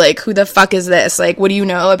them. They were like, who the fuck is this? Like, what do you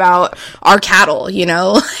know about our cattle, you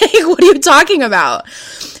know? Like, what are you talking about?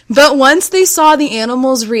 But once they saw the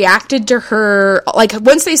animals reacted to her, like,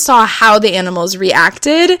 once they saw how the animals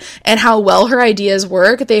reacted and how well her ideas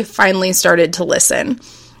work, they finally started to listen.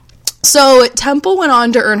 So Temple went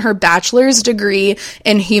on to earn her bachelor's degree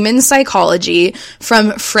in human psychology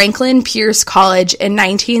from Franklin Pierce College in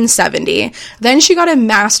 1970. Then she got a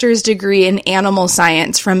master's degree in animal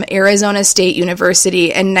science from Arizona State University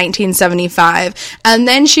in 1975. And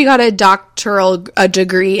then she got a doctoral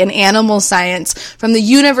degree in animal science from the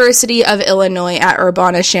University of Illinois at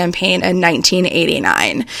Urbana-Champaign in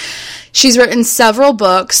 1989. She's written several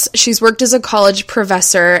books, she's worked as a college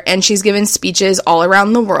professor, and she's given speeches all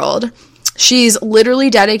around the world. She's literally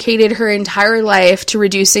dedicated her entire life to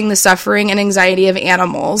reducing the suffering and anxiety of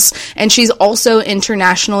animals, and she's also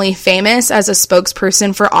internationally famous as a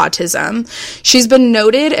spokesperson for autism. She's been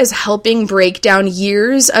noted as helping break down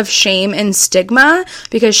years of shame and stigma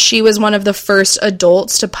because she was one of the first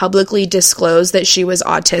adults to publicly disclose that she was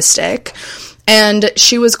autistic. And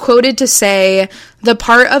she was quoted to say, "The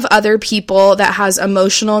part of other people that has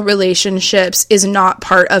emotional relationships is not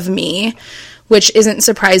part of me," which isn't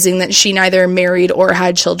surprising that she neither married or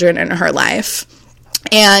had children in her life.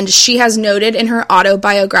 And she has noted in her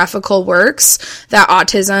autobiographical works that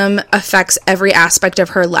autism affects every aspect of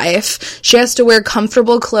her life. She has to wear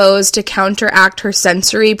comfortable clothes to counteract her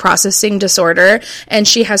sensory processing disorder, and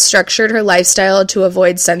she has structured her lifestyle to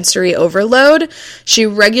avoid sensory overload. She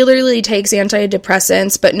regularly takes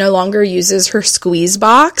antidepressants, but no longer uses her squeeze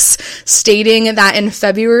box, stating that in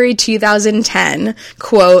February 2010,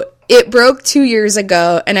 quote, "It broke 2 years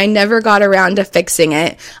ago, and I never got around to fixing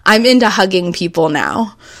it. I'm into hugging people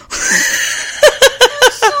now."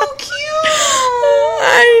 So cute!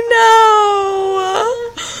 I know!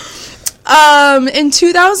 In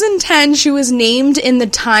 2010, she was named in the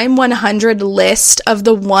Time 100 list of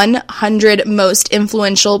the 100 most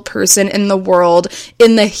influential person in the world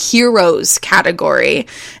in the Heroes category.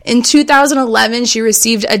 In 2011, she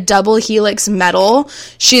received a double helix medal.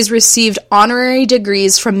 She's received honorary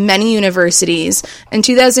degrees from many universities. In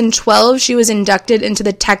 2012, she was inducted into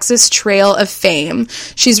the Texas Trail of Fame.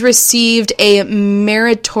 She's received a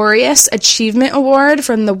Meritorious Achievement Award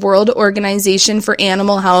from the World Organization for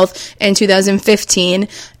Animal Health in 2015.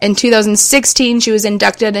 In 2016, she was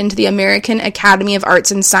inducted into the American Academy of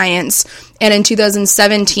Arts and Science. And in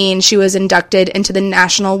 2017, she was inducted into the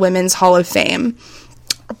National Women's Hall of Fame.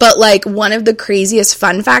 But, like, one of the craziest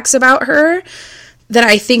fun facts about her that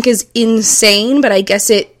I think is insane, but I guess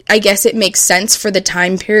it makes sense for the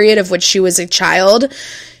time period of which she was a child.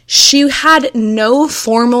 She had no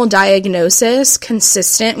formal diagnosis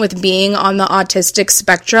consistent with being on the autistic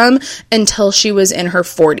spectrum until she was in her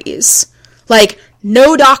 40s. Like,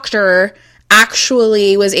 no doctor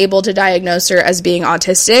actually was able to diagnose her as being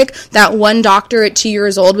autistic. That one doctor at 2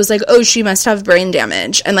 years old was like, "Oh, she must have brain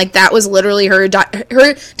damage." And, like, that was literally her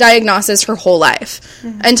diagnosis her whole life.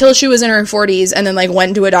 Until she was in her 40s and then, like,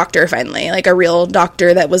 went to a doctor finally. Like, a real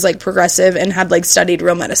doctor that was, like, progressive and had, like, studied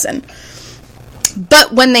real medicine.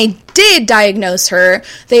 But when they did diagnose her,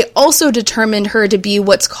 they also determined her to be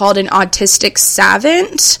what's called an autistic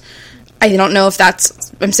savant. I don't know if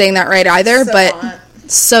I'm saying that right either, but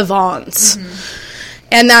savants. Mm-hmm.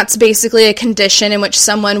 And that's basically a condition in which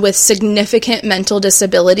someone with significant mental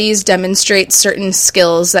disabilities demonstrates certain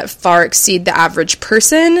skills that far exceed the average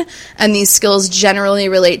person. And these skills generally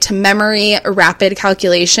relate to memory, rapid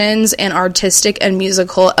calculations, and artistic and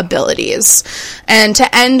musical abilities. And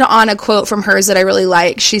to end on a quote from hers that I really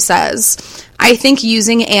like, she says, "I think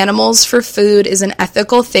using animals for food is an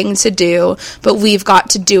ethical thing to do, but we've got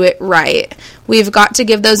to do it right. We've got to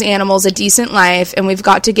give those animals a decent life, and we've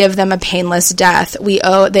got to give them a painless death. We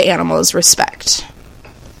owe the animals respect."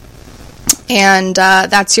 And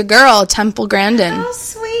that's your girl, Temple Grandin. Oh,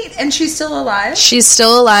 sweet. And she's still alive? She's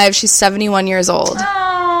still alive. She's 71 years old.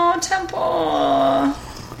 Oh, Temple.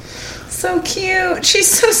 So cute. She's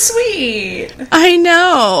so sweet. I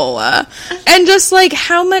know. And just, like,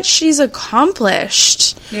 how much she's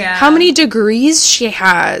accomplished. Yeah. How many degrees she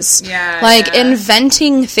has. Yeah. Like,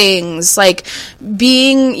 inventing things. Like,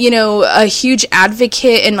 being, you know, a huge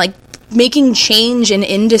advocate and, like, making change in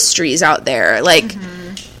industries out there. Like,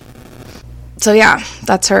 so, yeah,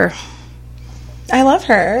 that's her. I love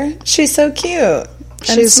her. She's so cute.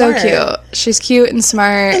 She's so cute. She's cute and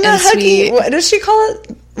smart and sweet. What does she call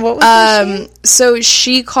it? What was the machine? So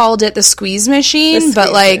she called it the squeeze machine, The but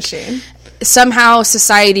squeeze like machine. somehow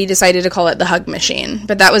society decided to call it the hug machine,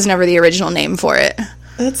 but that was never the original name for it.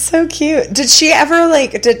 That's so cute. Did she ever,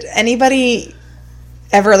 like, did anybody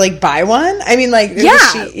ever, like, buy one? I mean, like,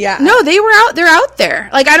 Yeah. No, they're out there.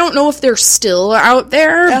 Like, I don't know if they're still out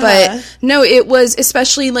there, but no, it was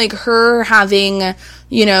especially like her having,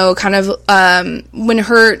 you know, kind of, when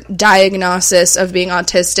her diagnosis of being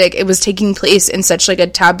autistic, it was taking place in such, like, a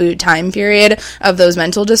taboo time period of those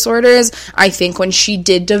mental disorders. I think when she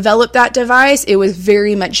did develop that device, it was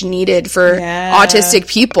very much needed for autistic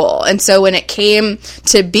people. And so when it came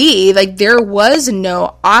to be, like, there was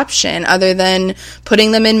no option other than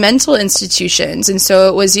putting them in mental institutions. And so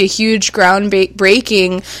it was a huge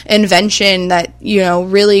groundbreaking invention that, you know,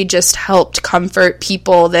 really just helped comfort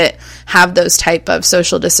people that have those type of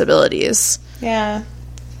social disabilities. Yeah.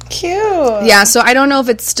 Cute. Yeah, so I don't know if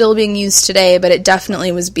it's still being used today, but it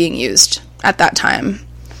definitely was being used at that time.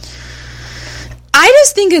 I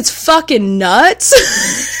just think it's fucking nuts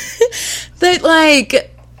that,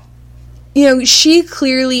 like, you know, she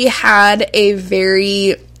clearly had a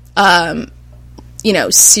very, you know,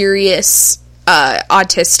 serious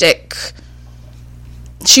autistic.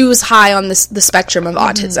 She was high on the spectrum of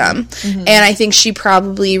autism. And I think she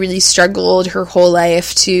probably really struggled her whole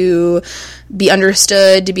life to be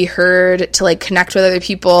understood, to be heard, to, like, connect with other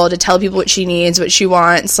people, to tell people what she needs, what she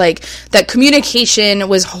wants. Like, that communication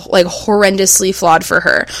was, like, horrendously flawed for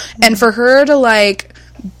her. And for her to, like,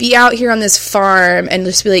 be out here on this farm and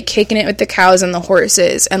just be, like, kicking it with the cows and the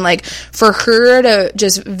horses, and, like, for her to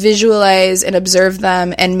just visualize and observe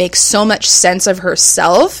them and make so much sense of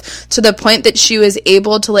herself to the point that she was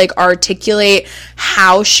able to, like, articulate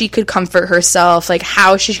how she could comfort herself, like,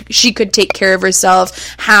 how she could take care of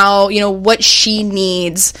herself, how, you know, what she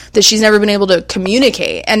needs that she's never been able to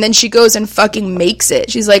communicate. And then she goes and fucking makes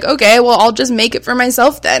it. She's like, okay, well, I'll just make it for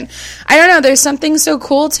myself then. I don't know, there's something so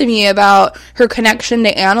cool to me about her connection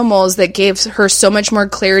to animals that gave her so much more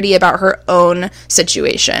clarity about her own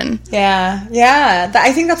situation. Yeah.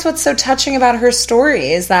 I think that's what's so touching about her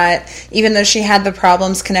story, is that even though she had the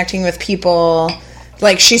problems connecting with people,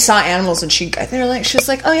 like, she saw animals and she's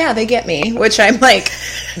like, oh yeah, they get me, which I'm like,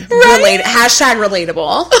 hashtag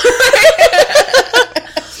relatable.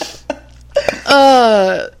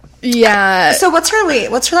 Yeah. So what's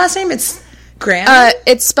her last name? It's Grandin?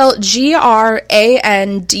 It's spelled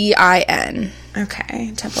Grandin.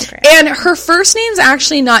 Okay, Temple Grandin. And her first name's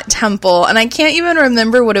actually not Temple, and I can't even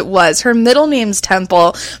remember what it was. Her middle name's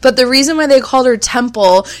Temple, but the reason why they called her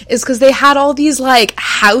Temple is because they had all these, like,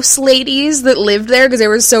 house ladies that lived there because they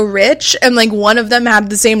were so rich, and, like, one of them had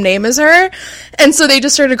the same name as her, and so they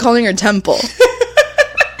just started calling her Temple.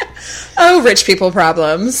 Oh, rich people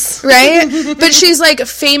problems. Right? But she's, like,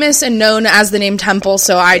 famous and known as the name Temple,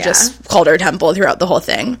 so I just called her Temple throughout the whole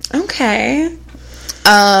thing. Okay. But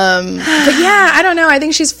yeah, I don't know. I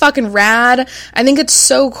think she's fucking rad. I think it's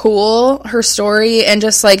so cool, her story, and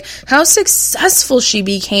just, like, how successful she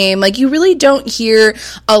became. Like, you really don't hear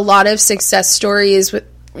a lot of success stories with,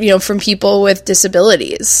 you know, from people with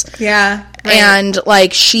disabilities. Yeah. Right. And,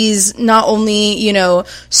 like, she's not only, you know,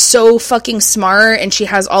 so fucking smart, and she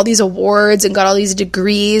has all these awards and got all these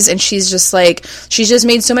degrees, and she's just, like, she's just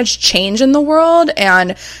made so much change in the world,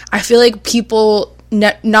 and I feel like people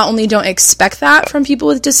not only don't expect that from people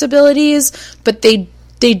with disabilities, but they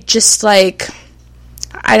just, like,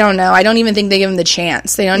 I don't know. I don't even think they give them the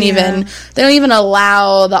chance. They don't even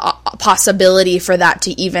allow the possibility for that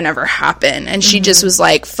to even ever happen. And she just was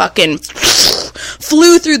like fucking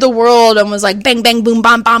flew through the world and was like bang bang boom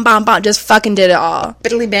bam bam bam bam, just fucking did it all.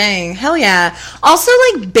 Biddly bang. Hell yeah. Also,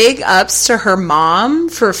 like, big ups to her mom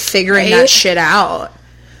for figuring that shit out.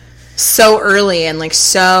 so early and like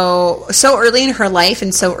so early in her life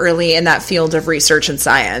and so early in that field of research and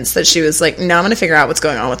science that she was like, no, I'm going to figure out what's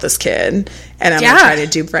going on with this kid and I'm going to try to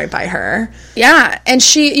do right by her. Yeah. And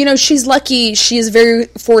she, you know, she's lucky. She is very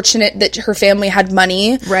fortunate that her family had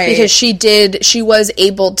money. Right. Because she was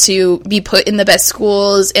able to be put in the best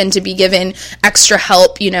schools and to be given extra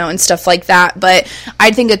help, you know, and stuff like that. But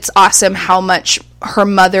I think it's awesome how much her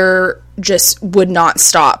mother just would not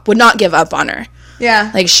give up on her.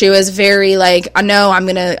 Yeah. Like, she was very like, no, I'm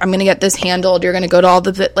gonna get this handled. You're gonna go to all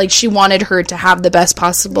the, like, she wanted her to have the best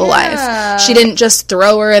possible life. She didn't just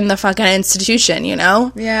throw her in the fucking institution, you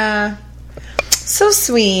know? Yeah. So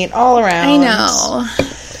sweet all around. I know.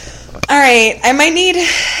 All right. I might need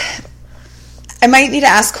to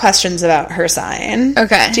ask questions about her sign.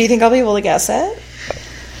 Okay. Do you think I'll be able to guess it?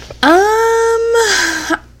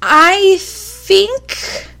 I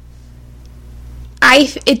think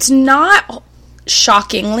it's not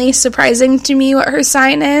shockingly surprising to me what her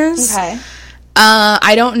sign is. Okay.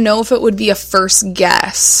 I don't know if it would be a first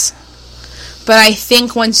guess, but I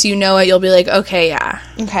think once you know it, you'll be like, okay, yeah.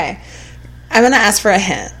 Okay. I'm going to ask for a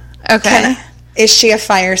hint. Okay. Is she a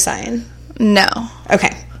fire sign? No.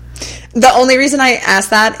 Okay. The only reason I asked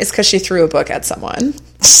that is because she threw a book at someone.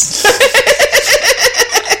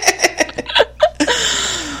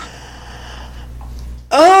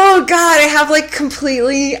 Oh, God, I have, like,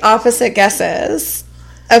 completely opposite guesses.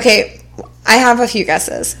 Okay, I have a few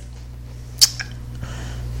guesses.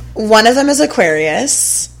 One of them is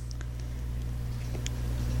Aquarius.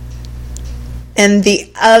 And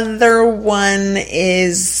the other one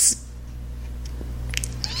is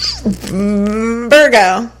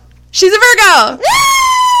Virgo. She's a Virgo!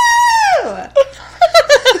 Woo!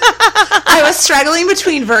 I was struggling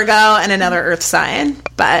between Virgo and another Earth sign,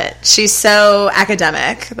 but she's so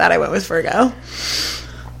academic that I went with Virgo.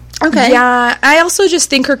 Okay. Yeah, I also just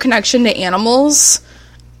think her connection to animals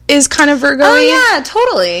is kind of Virgo-y. Oh, yeah,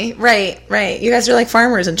 totally. Right. You guys are like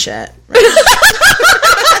farmers and shit. Right?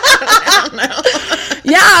 I don't know.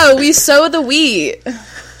 Yeah, we sow the wheat.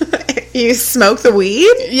 You smoke the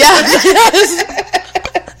weed? Yeah. Yes.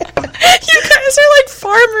 You guys are like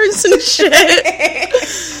farmers and shit.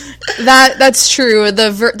 That's true.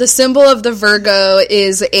 The symbol of the Virgo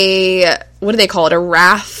is a, what do they call it? A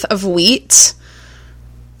wrath of wheat.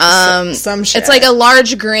 Some shit. It's like a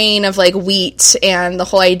large grain of like wheat, and the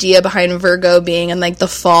whole idea behind Virgo being in like the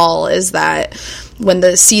fall is that when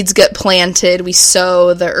the seeds get planted, we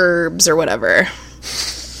sow the herbs or whatever.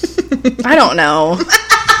 I don't know.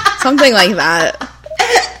 Something like that.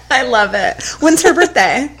 I love it. When's her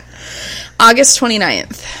birthday? August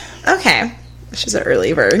 29th. Okay. She's an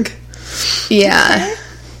early Virg. Yeah. Okay.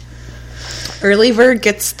 Early Virg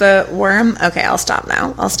gets the worm. Okay, I'll stop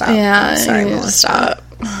now. I'll stop. Yeah, I'm sorry, you Melissa. stop.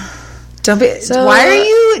 Don't be. So, why are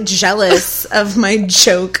you jealous of my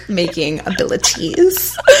joke making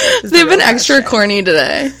abilities? They've been extra corny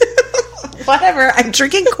today. Whatever. I'm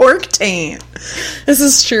drinking cork taint. This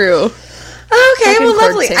is true. Okay, well, cork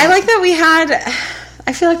lovely. taint. I like that we had.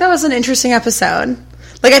 I feel like that was an interesting episode.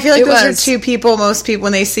 Like, I feel like those are two people. Most people,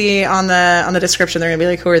 when they see on the description, they're gonna be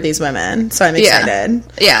like, "Who are these women?" So I'm excited.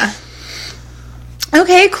 Yeah.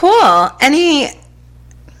 Okay, cool. Any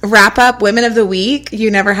wrap up women of the week? You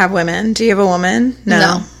never have women. Do you have a woman?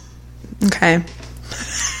 No. Okay.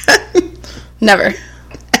 Never.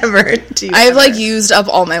 Ever. Do you I've ever? like used up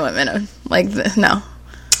all my women. Like, no.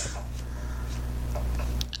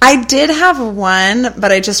 I did have one,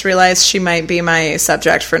 but I just realized she might be my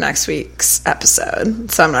subject for next week's episode,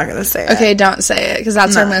 so I'm not going to say it. Okay, don't say it, because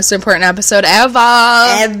that's our most important episode ever.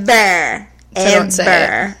 Ever. So don't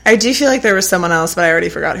say it. I do feel like there was someone else, but I already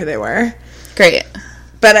forgot who they were. Great.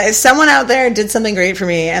 But if someone out there did something great for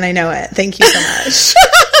me, and I know it. Thank you so much.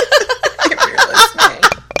 If you're listening.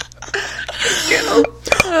 Thank you.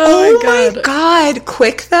 Oh my God.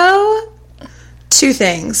 Quick, though. Two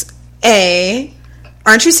things. A,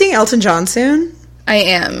 aren't you seeing Elton John soon? I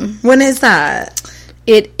am. When is that?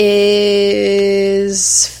 It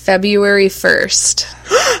is February 1st.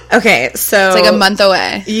 Okay, so It's like a month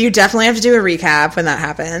away. You definitely have to do a recap when that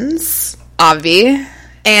happens. Obvi.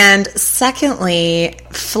 And secondly,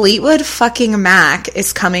 Fleetwood fucking Mac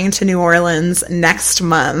is coming to New Orleans next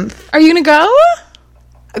month. Are you gonna go?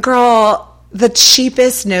 Girl, the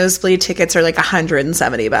cheapest nosebleed tickets are like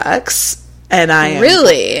 $170. And I am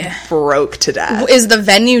Really? broke to death. Is the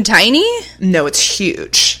venue tiny? No, it's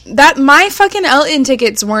huge. That my fucking Elton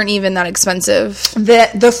tickets weren't even that expensive.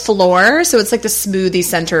 The floor, so it's like the Smoothie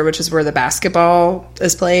Center, which is where the basketball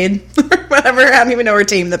is played. Or whatever. I don't even know her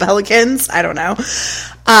team. The Pelicans? I don't know.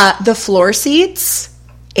 The floor seats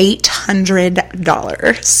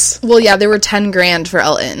 $800. Well, yeah, there were 10 grand for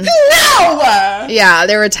Elton. No! Yeah,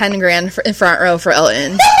 there were 10 grand in front row for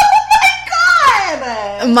Elton. Oh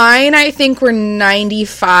my God! Mine, I think, were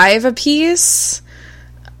 95 a piece.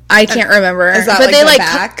 I can't remember. Is that but like they, the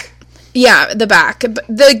back? Yeah, the back.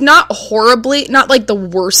 But not horribly, not like the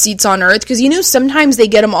worst seats on earth, because sometimes they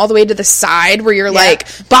get them all the way to the side where you're like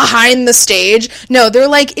behind the stage. No, they're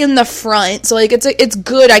like in the front, so like it's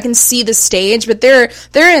good. I can see the stage, but they're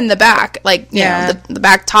in the back, like you know, the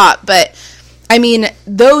back top. But I mean,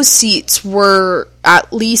 those seats were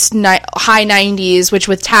at least high 90s, which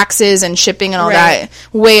with taxes and shipping and all that,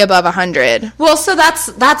 way above 100. Well, so that's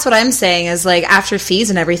what I'm saying is like after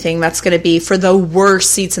fees and everything, that's going to be for the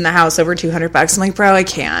worst seats in the house over $200. I'm like, bro, I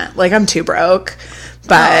can't. Like, I'm too broke.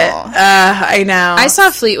 But I know. I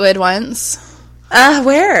saw Fleetwood once.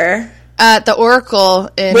 Where? At the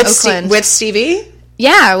Oracle in Oakland. With Stevie?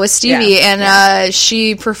 Yeah, with Stevie, and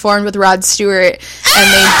she performed with Rod Stewart,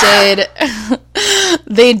 and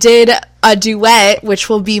they did a duet, which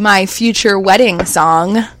will be my future wedding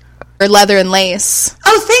song, or Leather and Lace.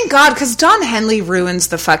 Oh, thank God, because Don Henley ruins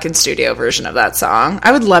the fucking studio version of that song.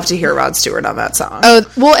 I would love to hear Rod Stewart on that song. Oh,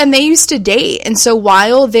 well, and they used to date, and so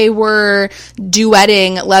while they were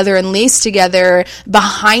duetting Leather and Lace together,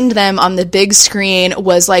 behind them on the big screen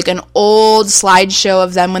was like an old slideshow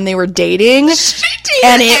of them when they were dating,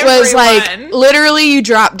 and it was like, literally you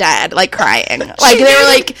drop dead, like crying. Like, they were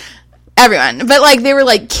like... Everyone. But, like, they were,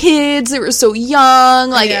 like, kids. They were so young.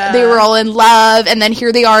 Like, they were all in love. And then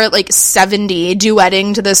here they are at, like, 70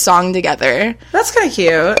 duetting to this song together. That's kind of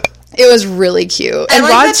cute. It was really cute. And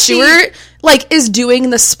like Rod Stewart, like, is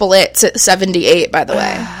doing the splits at 78, by the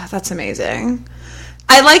way. That's amazing.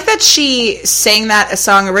 I like that she sang that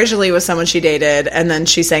song originally with someone she dated, and then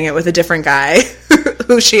she sang it with a different guy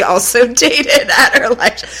who she also dated at her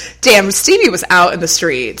life. Damn, Stevie was out in the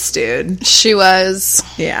streets, dude. She was.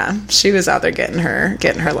 Yeah, she was out there getting her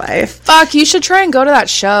life. Fuck, you should try and go to that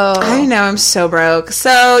show. I know, I'm so broke.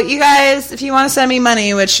 So, you guys, if you want to send me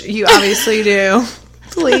money, which you obviously do,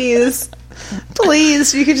 please,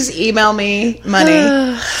 you could just email me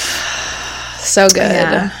money. So good.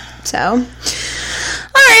 Yeah. So...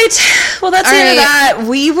 All right. Well, that's the end of that.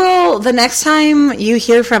 We will, the next time you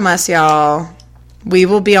hear from us, y'all, we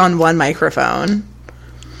will be on one microphone.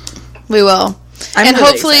 We will. I'm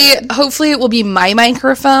really hopefully it will be my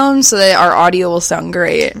microphone so that our audio will sound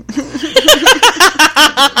great.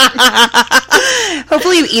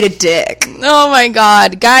 Hopefully you eat a dick. Oh my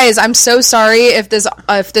God. Guys, I'm so sorry if this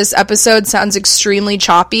episode sounds extremely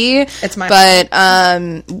choppy. It's my fault.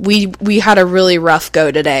 We had a really rough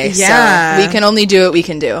go today. Yeah. So we can only do what we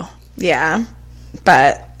can do. Yeah.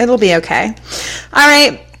 But it'll be okay. All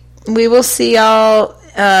right. We will see y'all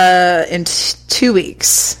in 2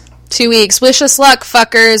 weeks. 2 weeks. Wish us luck,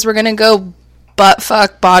 fuckers. We're gonna go butt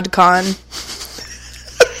fuck BodCon.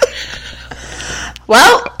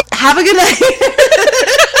 Well, have a good night.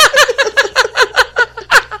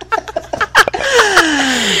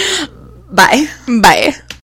 Bye. Bye.